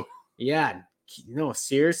blue. Yeah, no,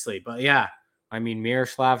 seriously. But yeah, I mean,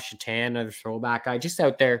 Miroslav Shatan, another throwback guy, just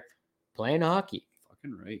out there playing hockey.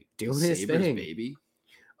 Fucking right. Doing his Sabres, thing. baby.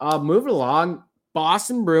 Moving along,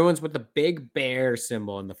 Boston Bruins with the big bear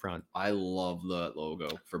symbol in the front. I love the logo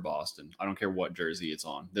for Boston. I don't care what jersey it's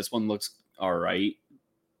on. This one looks all right,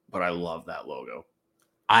 but I love that logo.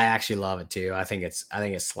 I actually love it too. I think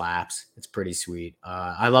it slaps. It's pretty sweet.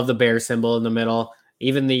 I love the bear symbol in the middle.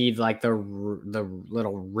 Even the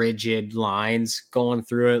little rigid lines going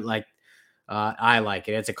through it. Like, I like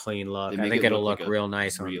it. It's a clean look. I think it'll look real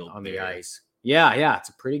nice on the ice. Yeah. It's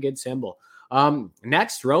a pretty good symbol.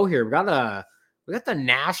 Next row here, we got the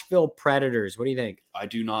Nashville Predators. What do you think? I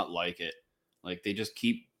do not like it. Like, they just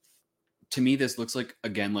keep. To me, this looks like,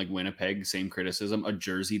 again, like Winnipeg, same criticism, a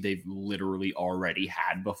jersey they've literally already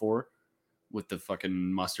had before with the fucking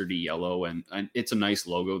mustardy yellow. And it's a nice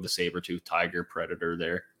logo, the saber-tooth tiger predator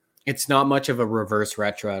there. It's not much of a reverse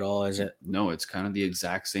retro at all, is it? No, it's kind of the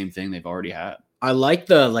exact same thing they've already had. I like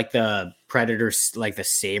the Predators, like the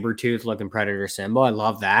saber-tooth looking Predator symbol. I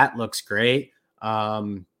love that. Looks great.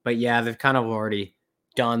 But yeah, they've kind of already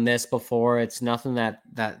done this before. It's nothing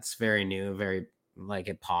that's very new, very like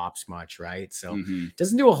it pops much, right? So it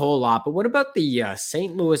doesn't do a whole lot. But what about the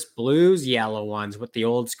St. Louis Blues yellow ones with the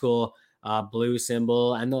old school blue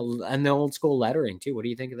symbol and the old school lettering too? What do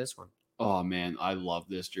you think of this one? Oh man, I love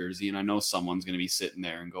this jersey, and I know someone's gonna be sitting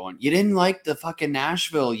there and going, "You didn't like the fucking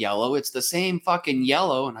Nashville yellow? It's the same fucking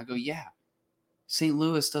yellow." And I go, "Yeah, St.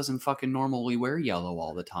 Louis doesn't fucking normally wear yellow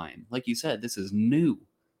all the time. Like you said, this is new.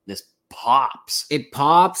 This pops. It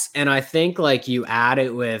pops, and I think like you add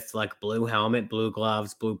it with like blue helmet, blue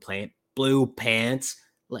gloves, blue pants.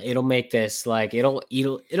 It'll make this like it'll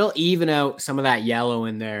even out some of that yellow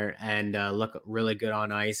in there and look really good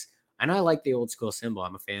on ice. And I like the old school symbol.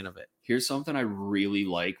 I'm a fan of it. Here's something I really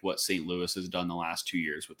like what St. Louis has done the last 2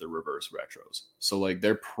 years with the reverse retros. So like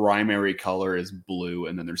their primary color is blue,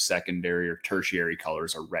 and then their secondary or tertiary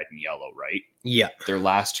colors are red and yellow, right? Yeah. Their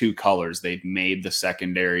last two colors, they've made the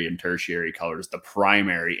secondary and tertiary colors the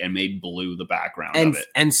primary and made blue the background of it.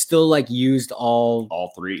 And still like used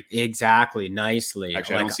all three. Exactly. Nicely.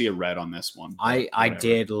 Actually, like, I don't see a red on this one. I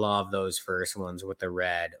did love those first ones with the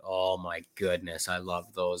red. Oh my goodness. I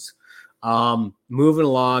love those. Moving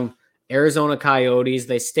along, Arizona Coyotes,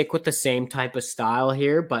 they stick with the same type of style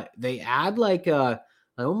here, but they add like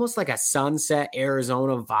almost like a sunset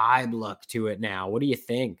Arizona vibe look to it now. What do you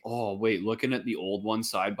think? Oh, wait, looking at the old one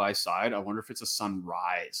side by side, I wonder if it's a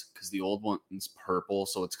sunrise, because the old one's purple,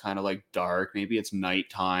 so it's kind of like dark. Maybe it's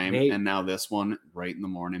nighttime. And now this one, right in the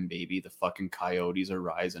morning, baby, the fucking Coyotes are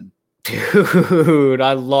rising. Dude,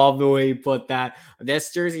 I love the way you put that.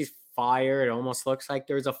 This jersey's fire. It almost looks like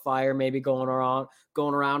there's a fire maybe going around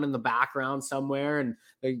in the background somewhere, and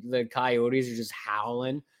the Coyotes are just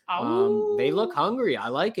howling. They look hungry. I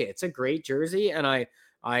like it. It's a great jersey, and I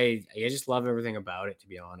just love everything about it, to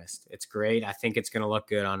be honest. It's great. I think it's going to look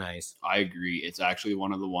good on ice. I agree. It's actually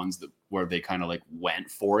one of the ones where they kind of like went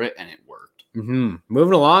for it and it worked.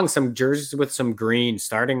 Moving along, some jerseys with some green,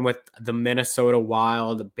 starting with the Minnesota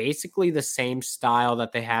Wild. Basically the same style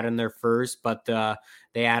that they had in their first, but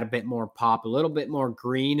they add a bit more pop, a little bit more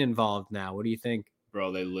green involved now. What do you think?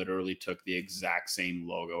 Bro, they literally took the exact same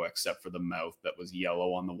logo except for the mouth that was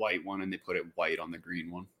yellow on the white one, and they put it white on the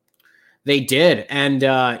green one. They did, and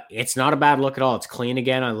it's not a bad look at all. It's clean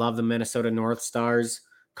again. I love the Minnesota North Stars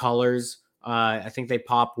colors. I think they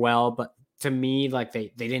pop well, but to me, like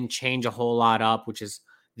they didn't change a whole lot up, which is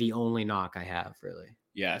the only knock I have, really.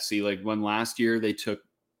 Yeah, see, like when last year they took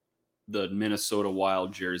the Minnesota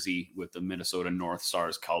Wild jersey with the Minnesota North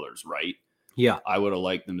Stars colors, right? Yeah. I would have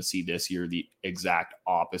liked them to see this year the exact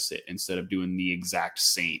opposite instead of doing the exact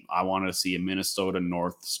same. I wanted to see a Minnesota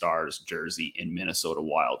North Stars jersey in Minnesota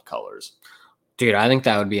Wild colors. Dude, I think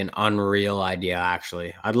that would be an unreal idea,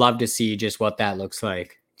 actually. I'd love to see just what that looks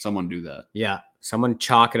like. Someone do that. Yeah. Someone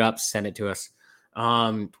chalk it up, send it to us.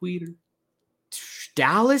 Tweeter.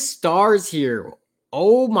 Dallas Stars here.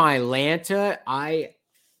 Oh, my Lanta. I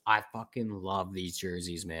fucking love these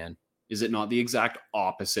jerseys, man. Is it not the exact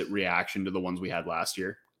opposite reaction to the ones we had last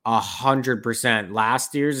year? 100%.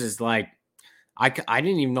 Last year's is like, I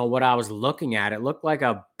didn't even know what I was looking at. It looked like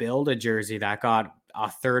a Build-A jersey that got a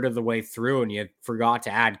third of the way through and you forgot to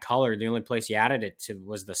add color. The only place you added it to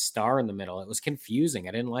was the star in the middle. It was confusing.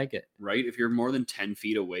 I didn't like it. Right? If you're more than 10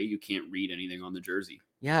 feet away, you can't read anything on the jersey.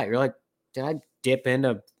 Yeah, you're like, did I dip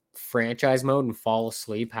into franchise mode and fall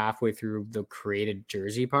asleep halfway through the created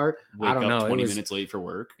jersey part? I don't know. 20 minutes late for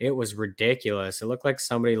work. It was ridiculous. It looked like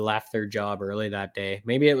somebody left their job early that day.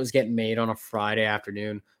 Maybe it was getting made on a Friday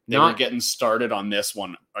afternoon. They were getting started on this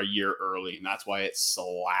one a year early, and that's why it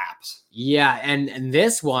slaps. Yeah, and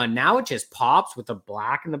this one, now it just pops with the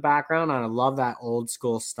black in the background, and I love that old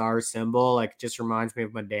school star symbol. Like, it just reminds me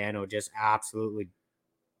of Modano, just absolutely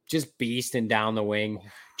just beasting down the wing,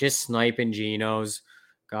 just sniping Genos.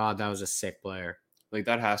 God, that was a sick player. Like,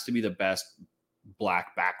 that has to be the best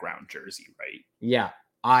black background jersey, right? Yeah.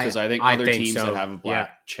 Because I think other teams so. that have a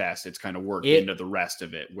black chest, it's kind of worked into the rest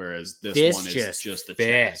of it. Whereas this one is just the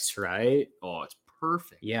chest, right? Oh, it's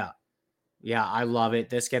perfect. Yeah. Yeah, I love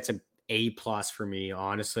it. This gets an A+ for me.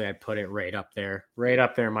 Honestly, I'd put it right up there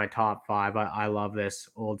in my top 5. I love this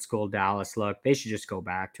old school Dallas look. They should just go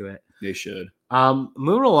back to it. They should.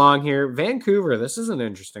 Moving along here, Vancouver. This is an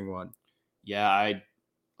interesting one. Yeah, I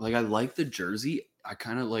like the jersey. I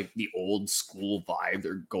kind of like the old school vibe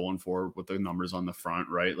they're going for with the numbers on the front,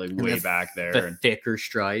 right? Like way back there. The thicker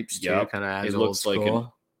stripes, too. Yeah, kind of it looks like an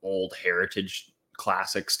old heritage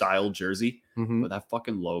classic style jersey. Mm-hmm. But that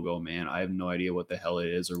fucking logo, man, I have no idea what the hell it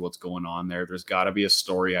is or what's going on there. There's got to be a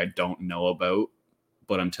story I don't know about.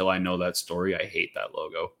 But until I know that story, I hate that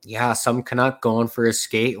logo. Yeah, some Canuck going for a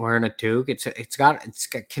skate wearing a toque. It's got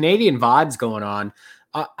Canadian vibes going on.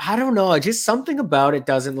 I don't know. Just something about it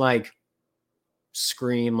doesn't like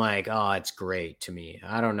scream like, oh, it's great to me.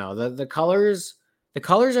 I don't know. The colors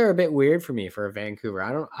are a bit weird for me for a Vancouver.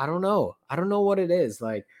 I don't know. I don't know what it is.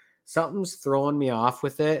 Like, something's throwing me off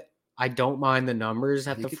with it. I don't mind the numbers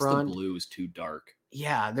at the front. The blue is too dark.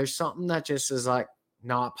 Yeah, there's something that just is like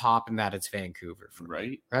not popping that it's Vancouver for me,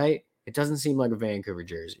 right? Right? It doesn't seem like a Vancouver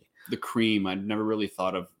jersey. The cream, I'd never really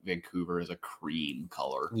thought of Vancouver as a cream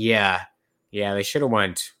color. Yeah. Yeah, they should have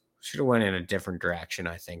went in a different direction,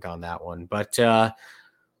 I think, on that one. But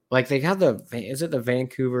like they have is it the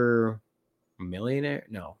Vancouver Millionaire?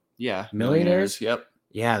 No. Yeah. Millionaires? Yep.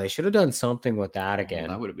 Yeah, they should have done something with that again.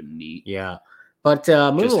 That would have been neat. Yeah. But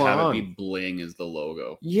move along. Have it be bling as the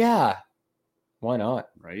logo. Yeah. Why not?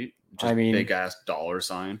 Right? Just big ass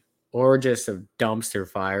 $sign. Or just a dumpster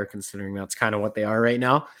fire, considering that's kind of what they are right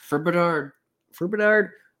now. For Bedard.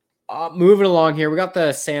 Moving along here, we got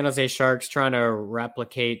the San Jose Sharks trying to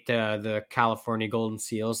replicate the California Golden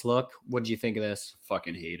Seals look. What did you think of this?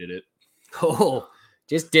 Fucking hated it. Oh,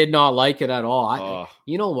 just did not like it at all.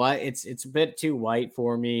 You know what? It's a bit too white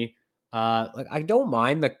for me. Like, I don't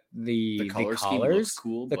mind the color colors. Scheme looks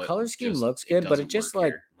cool. The color scheme looks good, but it just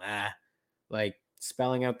like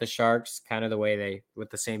spelling out the Sharks kind of the way they with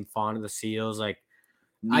the same font of the Seals. Like,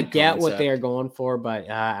 neat I get concept. What they are going for, but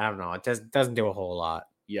I don't know. It doesn't do a whole lot.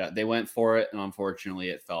 Yeah, they went for it, and unfortunately,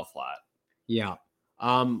 it fell flat. Yeah.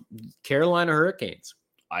 Carolina Hurricanes.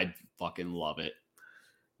 I fucking love it.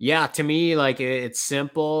 Yeah, to me, like, it's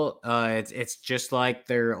simple. It's just like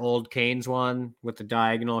their old Canes one with the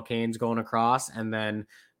diagonal canes going across, and then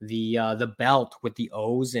the belt with the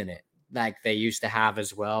O's in it, like they used to have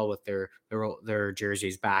as well with their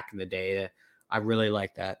jerseys back in the day. I really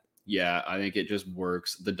like that. Yeah, I think it just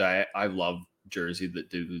works. I love jersey that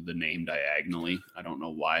do the name diagonally. I don't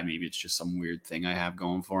know why. Maybe it's just some weird thing I have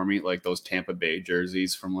going for me. Like those Tampa Bay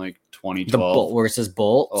jerseys from like 2012. The Bolt versus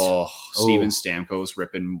Bolt. Oh, Steven Stamkos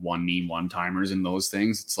ripping one knee one-timers in those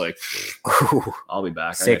things. It's like, I'll be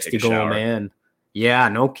back. 60 goal man. Yeah,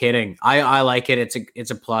 no kidding. I like it.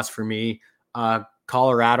 It's a plus for me.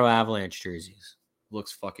 Colorado Avalanche jerseys.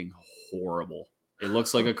 Looks fucking horrible. It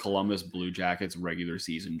looks like a Columbus Blue Jackets regular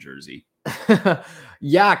season jersey.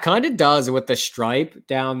 Yeah, kind of does with the stripe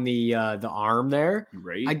down the arm there.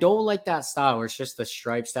 Right? I don't like that style where it's just the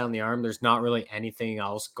stripes down the arm. There's not really anything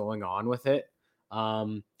else going on with it.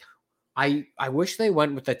 Um, I wish they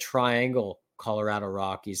went with the triangle Colorado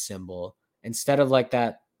Rockies symbol instead of like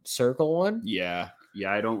that circle one. Yeah.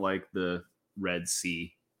 Yeah, I don't like the red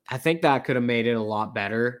C. I think that could have made it a lot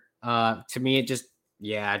better. To me, it just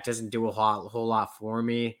it doesn't do a whole lot for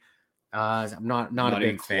me. I'm not a even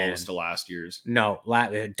big fan. close to last year's. No,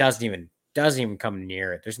 it doesn't even come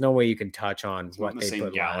near it. There's no way you can touch on what they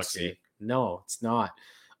put last year. No, it's not.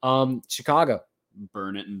 Chicago,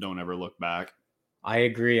 burn it and don't ever look back. I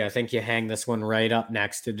agree. I think you hang this one right up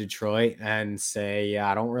next to Detroit and say,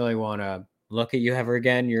 yeah, I don't really want to look at you ever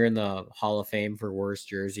again. You're in the Hall of Fame for worst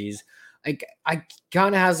jerseys. I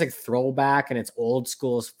kind of has like throwback and it's old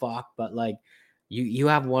school as fuck, but like you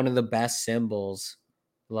have one of the best symbols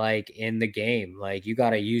like in the game. Like you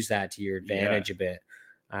got to use that to your advantage a bit.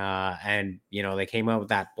 And you know, they came out with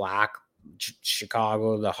that black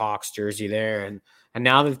Chicago, the Hawks jersey there. And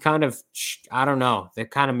now they've kind of, I don't know, they've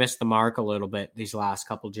kind of missed the mark a little bit these last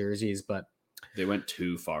couple jerseys, but they went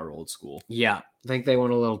too far old school. Yeah. I think they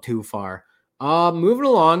went a little too far. Moving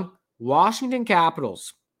along, Washington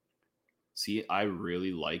Capitals. See, I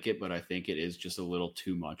really like it, but I think it is just a little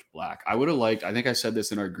too much black. I would have liked, I think I said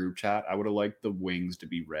this in our group chat, I would have liked the wings to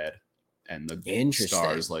be red and the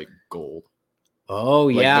stars like gold. Oh,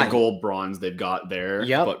 like yeah. The gold bronze they've got there,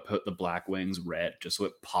 yep. But put the black wings red just so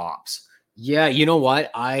it pops. Yeah, you know what?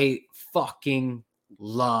 I fucking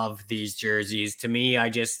love these jerseys. To me, I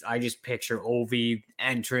just picture Ovi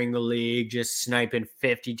entering the league, just sniping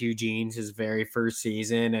 52 jeans his very first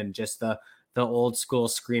season, and just the old school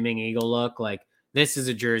Screaming Eagle look. Like, this is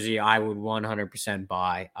a jersey I would 100%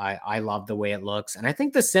 buy. I love the way it looks. And I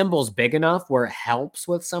think the symbol's big enough where it helps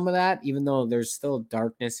with some of that, even though there's still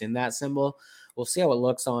darkness in that symbol. We'll see how it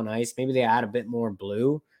looks on ice. Maybe they add a bit more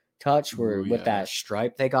blue touch with that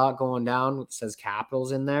stripe they got going down. It says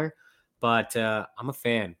Capitals in there. But I'm a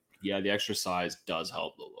fan. Yeah, the extra size does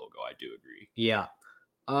help the logo. I do agree. Yeah.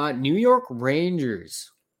 New York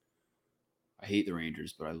Rangers. I hate the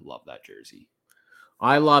Rangers, but I love that jersey.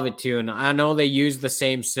 I love it too. And I know they used the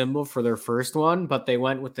same symbol for their first one, but they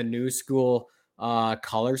went with the new school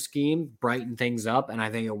color scheme, brighten things up. And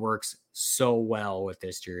I think it works so well with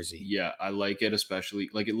this jersey. Yeah, I like it, especially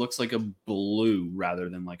like it looks like a blue rather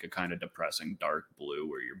than like a kind of depressing dark blue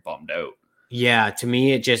where you're bummed out. Yeah, to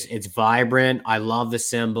me, it's vibrant. I love the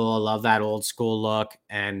symbol. I love that old school look.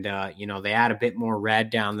 And, you know, they add a bit more red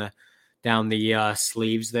down the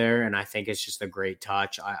sleeves there. And I think it's just a great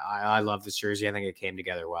touch. I love this jersey. I think it came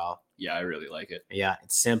together well. Yeah, I really like it. Yeah,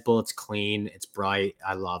 it's simple. It's clean. It's bright.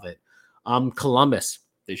 I love it. Columbus.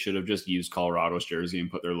 They should have just used Colorado's jersey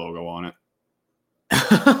and put their logo on it.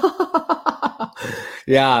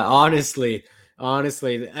 Yeah, honestly.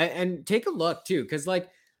 And take a look too, because like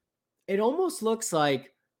it almost looks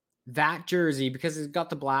like that jersey, because it's got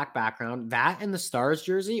the black background, that and the Stars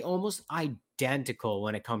jersey almost identical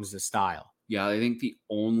when it comes to style. Yeah, I think the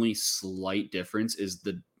only slight difference is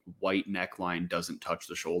the white neckline doesn't touch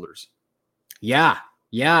the shoulders. Yeah,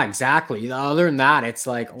 exactly. Other than that, it's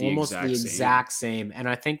like almost the exact same. And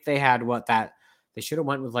I think they had they should have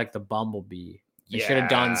went with like the Bumblebee. They should have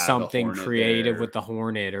done something creative with the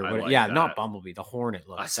Hornet or what. Yeah, not Bumblebee, the Hornet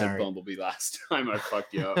look. I said Bumblebee last time. I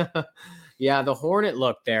fucked you up. Yeah, the Hornet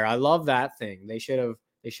look there. I love that thing. They should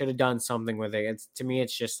have done something with it. To me,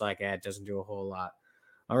 it's just like it doesn't do a whole lot.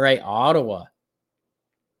 All right, Ottawa.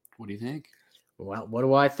 What do you think? Well, what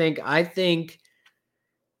do I think? I think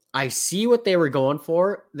I see what they were going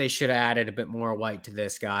for. They should have added a bit more white to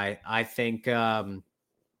this guy. I think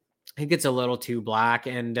it's a little too black.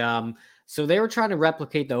 And so they were trying to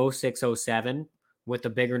replicate the 06-07 with the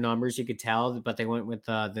bigger numbers, you could tell, but they went with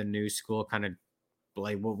the new school kind of,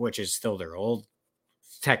 like, which is still their old,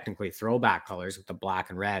 technically throwback colors with the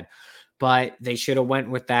black and red. But they should have went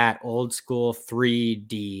with that old school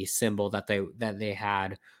 3D symbol that they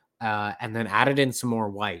had, and then added in some more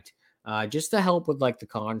white. Just to help with like the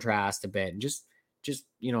contrast a bit and just,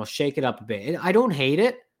 you know, shake it up a bit. I don't hate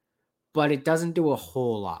it, but it doesn't do a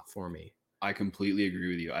whole lot for me. I completely agree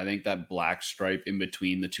with you. I think that black stripe in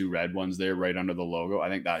between the two red ones there, right under the logo, I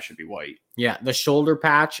think that should be white. Yeah, the shoulder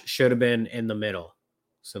patch should have been in the middle.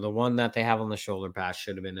 So the one that they have on the shoulder patch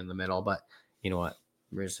should have been in the middle, but you know what?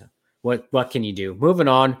 What can you do? Moving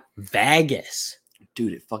on, Vegas.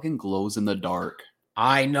 Dude, it fucking glows in the dark.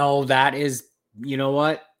 I know that is, you know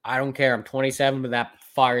what? I don't care. I'm 27, but that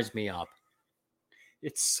fires me up.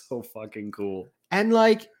 It's so fucking cool. And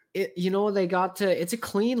like, it, you know, it's a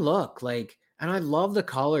clean look. Like, and I love the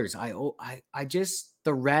colors. I just,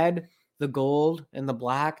 the red, the gold and the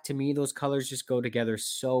black. To me, those colors just go together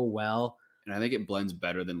so well. And I think it blends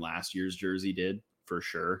better than last year's jersey did, for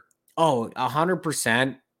sure. Oh,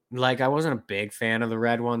 100%. Like, I wasn't a big fan of the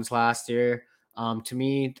red ones last year. To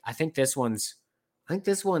me, I think this one's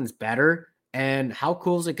better. And how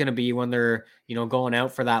cool is it going to be when they're, going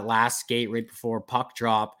out for that last skate right before puck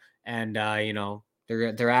drop, and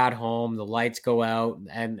they're at home, the lights go out,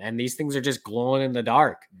 and these things are just glowing in the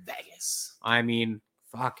dark. Vegas. I mean,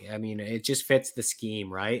 fuck. I mean, it just fits the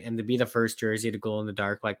scheme, right? And to be the first jersey to glow in the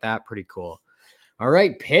dark like that, pretty cool. All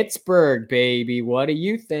right, Pittsburgh, baby. What do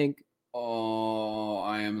you think? Oh,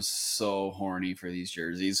 I am so horny for these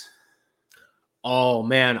jerseys. Oh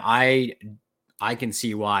man, I can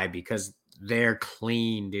see why, because they're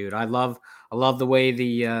clean, dude. I love the way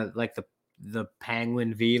the the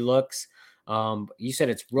Penguin V looks. You said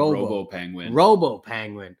it's Robo Penguin. Robo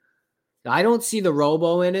Penguin. I don't see the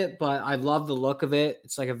Robo in it, but I love the look of it.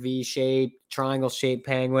 It's like a V shape, triangle shaped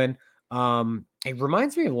penguin. It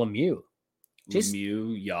reminds me of Lemieux.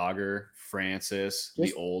 Lemieux, Yager, Francis,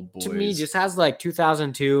 the old boys. To me, just has like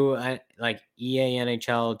 2002, like EA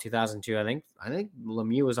NHL 2002. I think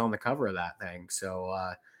Lemieux was on the cover of that thing.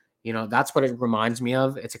 So, that's what it reminds me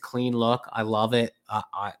of. It's a clean look. I love it.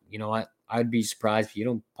 You know what? I'd be surprised if you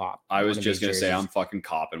don't pop. I was just going to say I'm fucking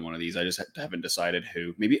copping one of these. I just haven't decided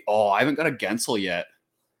who. Maybe, I haven't got a Gensel yet.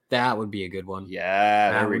 That would be a good one.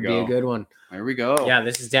 Yeah, there we go. That would be a good one. There we go. Yeah,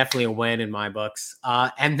 this is definitely a win in my books.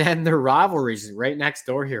 And then the rivalries right next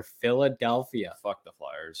door here, Philadelphia. Fuck the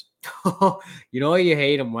Flyers. You know you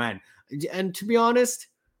hate them when. And to be honest,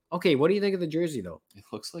 okay, what do you think of the jersey, though? It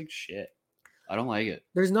looks like shit. I don't like it.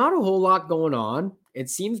 There's not a whole lot going on. It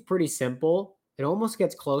seems pretty simple. It almost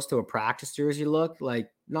gets close to a practice jersey look. Like,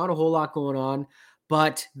 not a whole lot going on.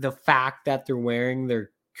 But the fact that they're wearing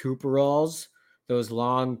their Cooperalls, those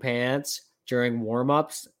long pants during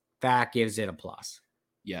warm-ups, that gives it a plus.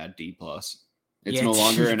 Yeah, D+. It's no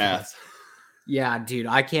longer an F. Yeah, dude,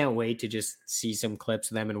 I can't wait to just see some clips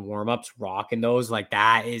of them in warm-ups rocking those. Like,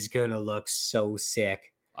 that is going to look so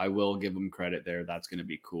sick. I will give them credit there. That's going to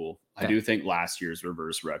be cool. I do think last year's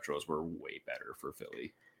reverse retros were way better for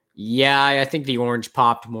Philly. Yeah, I think the orange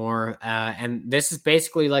popped more. And this is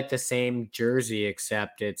basically like the same jersey,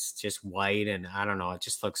 except it's just white. And I don't know, it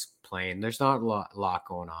just looks plain. There's not a lot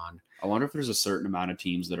going on. I wonder if there's a certain amount of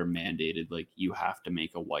teams that are mandated, like you have to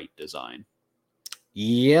make a white design.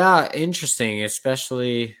 Yeah, interesting.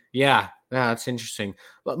 Especially, that's interesting.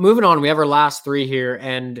 But moving on, we have our last three here,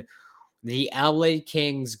 and the LA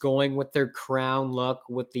Kings going with their crown look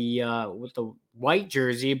with the white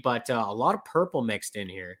jersey, but a lot of purple mixed in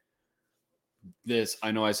here.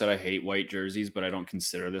 I know I said I hate white jerseys, but I don't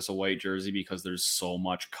consider this a white jersey because there's so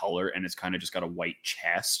much color and it's kind of just got a white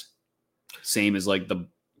chest. Same as like the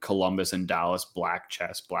Columbus and Dallas black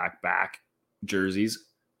chest, black back jerseys.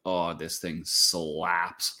 Oh, this thing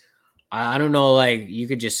slaps. I don't know, like, you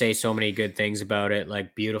could just say so many good things about it,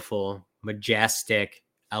 like beautiful, majestic,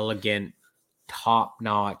 elegant,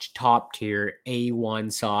 top-notch, top-tier,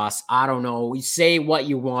 A1 sauce. I don't know. We say what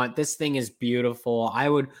you want. This thing is beautiful. I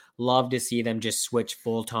would love to see them just switch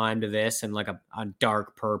full-time to this and like a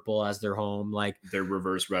dark purple as their home. Like their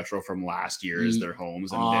reverse retro from last year is their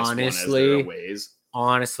homes and honestly, this one as their aways.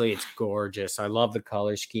 Honestly, it's gorgeous. I love the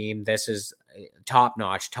color scheme. This is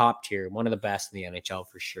top-notch, top-tier, one of the best in the NHL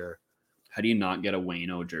for sure. How do you not get a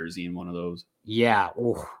Wayno jersey in one of those? Yeah.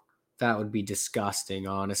 Ooh, that would be disgusting,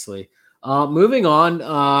 honestly. Moving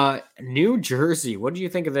on, New Jersey. What do you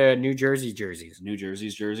think of the New Jersey jerseys? New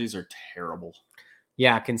Jersey's jerseys are terrible.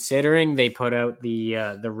 Yeah, considering they put out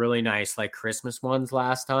the really nice like Christmas ones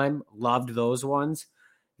last time. Loved those ones.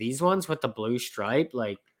 These ones with the blue stripe,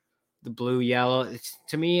 like the blue yellow.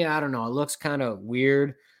 To me, I don't know. It looks kind of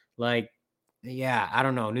weird. Like, yeah, I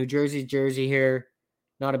don't know. New Jersey jersey here.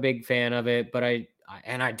 Not a big fan of it, but I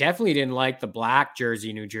definitely didn't like the black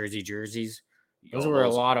jersey New Jersey jerseys. Those were a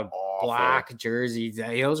lot of black jerseys.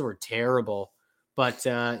 Those were terrible. But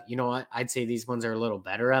you know what? I'd say these ones are a little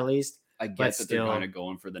better at least. I get that they're kind of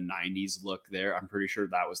going for the 90s look there. I'm pretty sure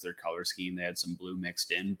that was their color scheme. They had some blue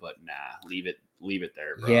mixed in, but nah, leave it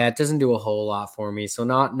there, bro. Yeah, it doesn't do a whole lot for me. So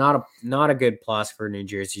not a good plus for New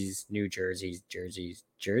Jersey's jerseys.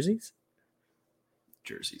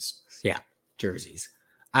 Yeah, jerseys.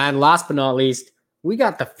 And last but not least, we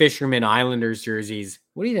got the Fisherman Islanders jerseys.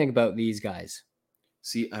 What do you think about these guys?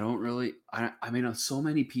 See, I don't really, I mean, so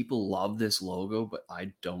many people love this logo, but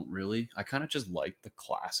I don't really. I kind of just like the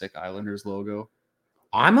classic Islanders logo.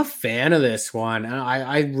 I'm a fan of this one. And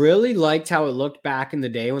I really liked how it looked back in the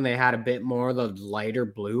day when they had a bit more of the lighter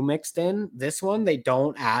blue mixed in. This one, they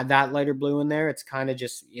don't add that lighter blue in there. It's kind of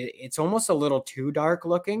just, it's almost a little too dark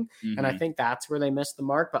looking. And I think that's where they missed the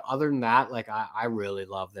mark. But other than that, like I really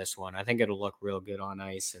love this one. I think it'll look real good on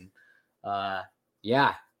ice. And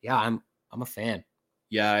yeah, I'm a fan.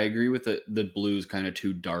 Yeah, I agree with the blue's kind of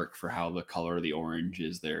too dark for how the color of the orange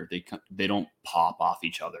is there. They don't pop off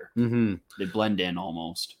each other. They blend in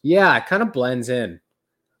almost. Yeah, it kind of blends in.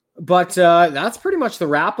 But that's pretty much the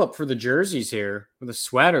wrap up for the jerseys here, or the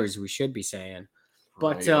sweaters, we should be saying.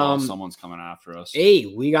 But Right. Well, someone's coming after us. Hey,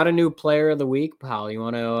 we got a new player of the week, pal. You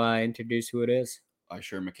want to introduce who it is? I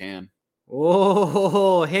sure McCann.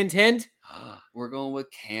 Oh, hint. We're going with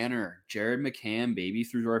Canner. Jared McCann, baby.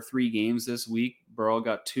 Through our 3 games this week, Burrow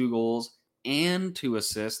got 2 goals and 2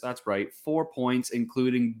 assists. That's right, 4 points,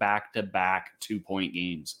 including back-to-back 2-point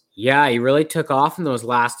games. Yeah, he really took off in those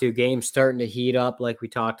last 2 games, starting to heat up like we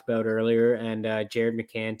talked about earlier. And Jared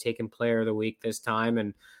McCann taking player of the week this time.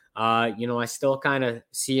 And I still kind of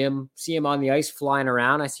see him on the ice flying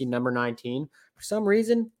around. I see number 19. For some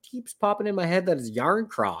reason, keeps popping in my head that is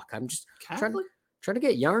Yarncroc. I'm just trying to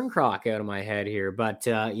get Yarncroc out of my head here, but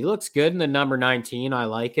he looks good in the number 19. I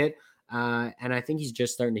like it. And I think he's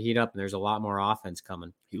just starting to heat up, and there's a lot more offense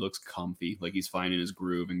coming. He looks comfy, like he's finding his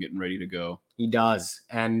groove and getting ready to go. He does.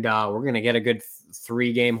 And we're going to get a good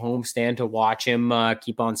 3-game homestand to watch him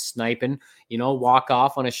keep on sniping, walk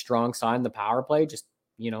off on a strong side in the power play, just,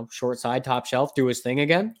 short side, top shelf, do his thing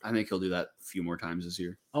again. I think he'll do that a few more times this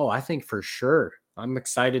year. Oh, I think for sure. I'm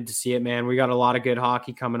excited to see it, man. We got a lot of good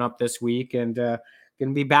hockey coming up this week, and going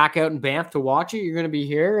to be back out in Banff to watch it. You're going to be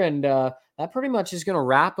here, and that pretty much is going to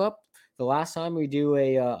wrap up the last time we do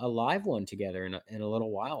a live one together in a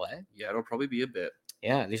little while, eh? Yeah, it'll probably be a bit.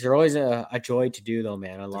 Yeah, these are always a joy to do, though,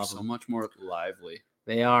 man. I love them. So much more lively.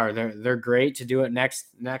 They are. They're great to do it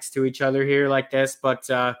next to each other here like this, but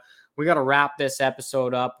we got to wrap this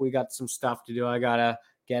episode up. We got some stuff to do. I got to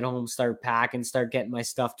get home, start packing, start getting my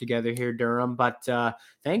stuff together here, Durham. But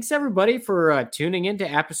thanks, everybody, for tuning in to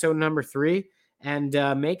episode number 3. And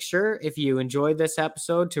make sure, if you enjoyed this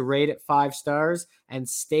episode, to rate it 5 stars. And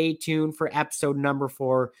stay tuned for episode number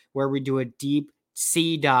 4, where we do a deep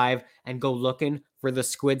sea dive and go looking for the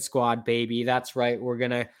Squid Squad, baby. That's right. We're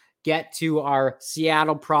going to get to our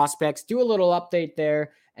Seattle prospects, do a little update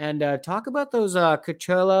there, and talk about those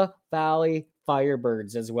Coachella Valley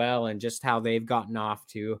Firebirds as well, and just how they've gotten off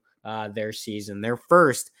to their season, their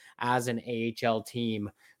first as an AHL team.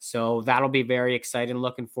 So that'll be very exciting.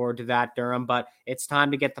 Looking forward to that, Durham. But it's time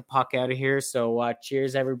to get the puck out of here. So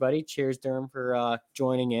cheers, everybody. Cheers, Durham, for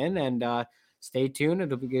joining in. And stay tuned.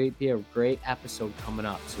 It'll be a great episode coming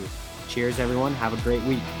up. So cheers, everyone. Have a great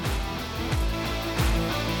week.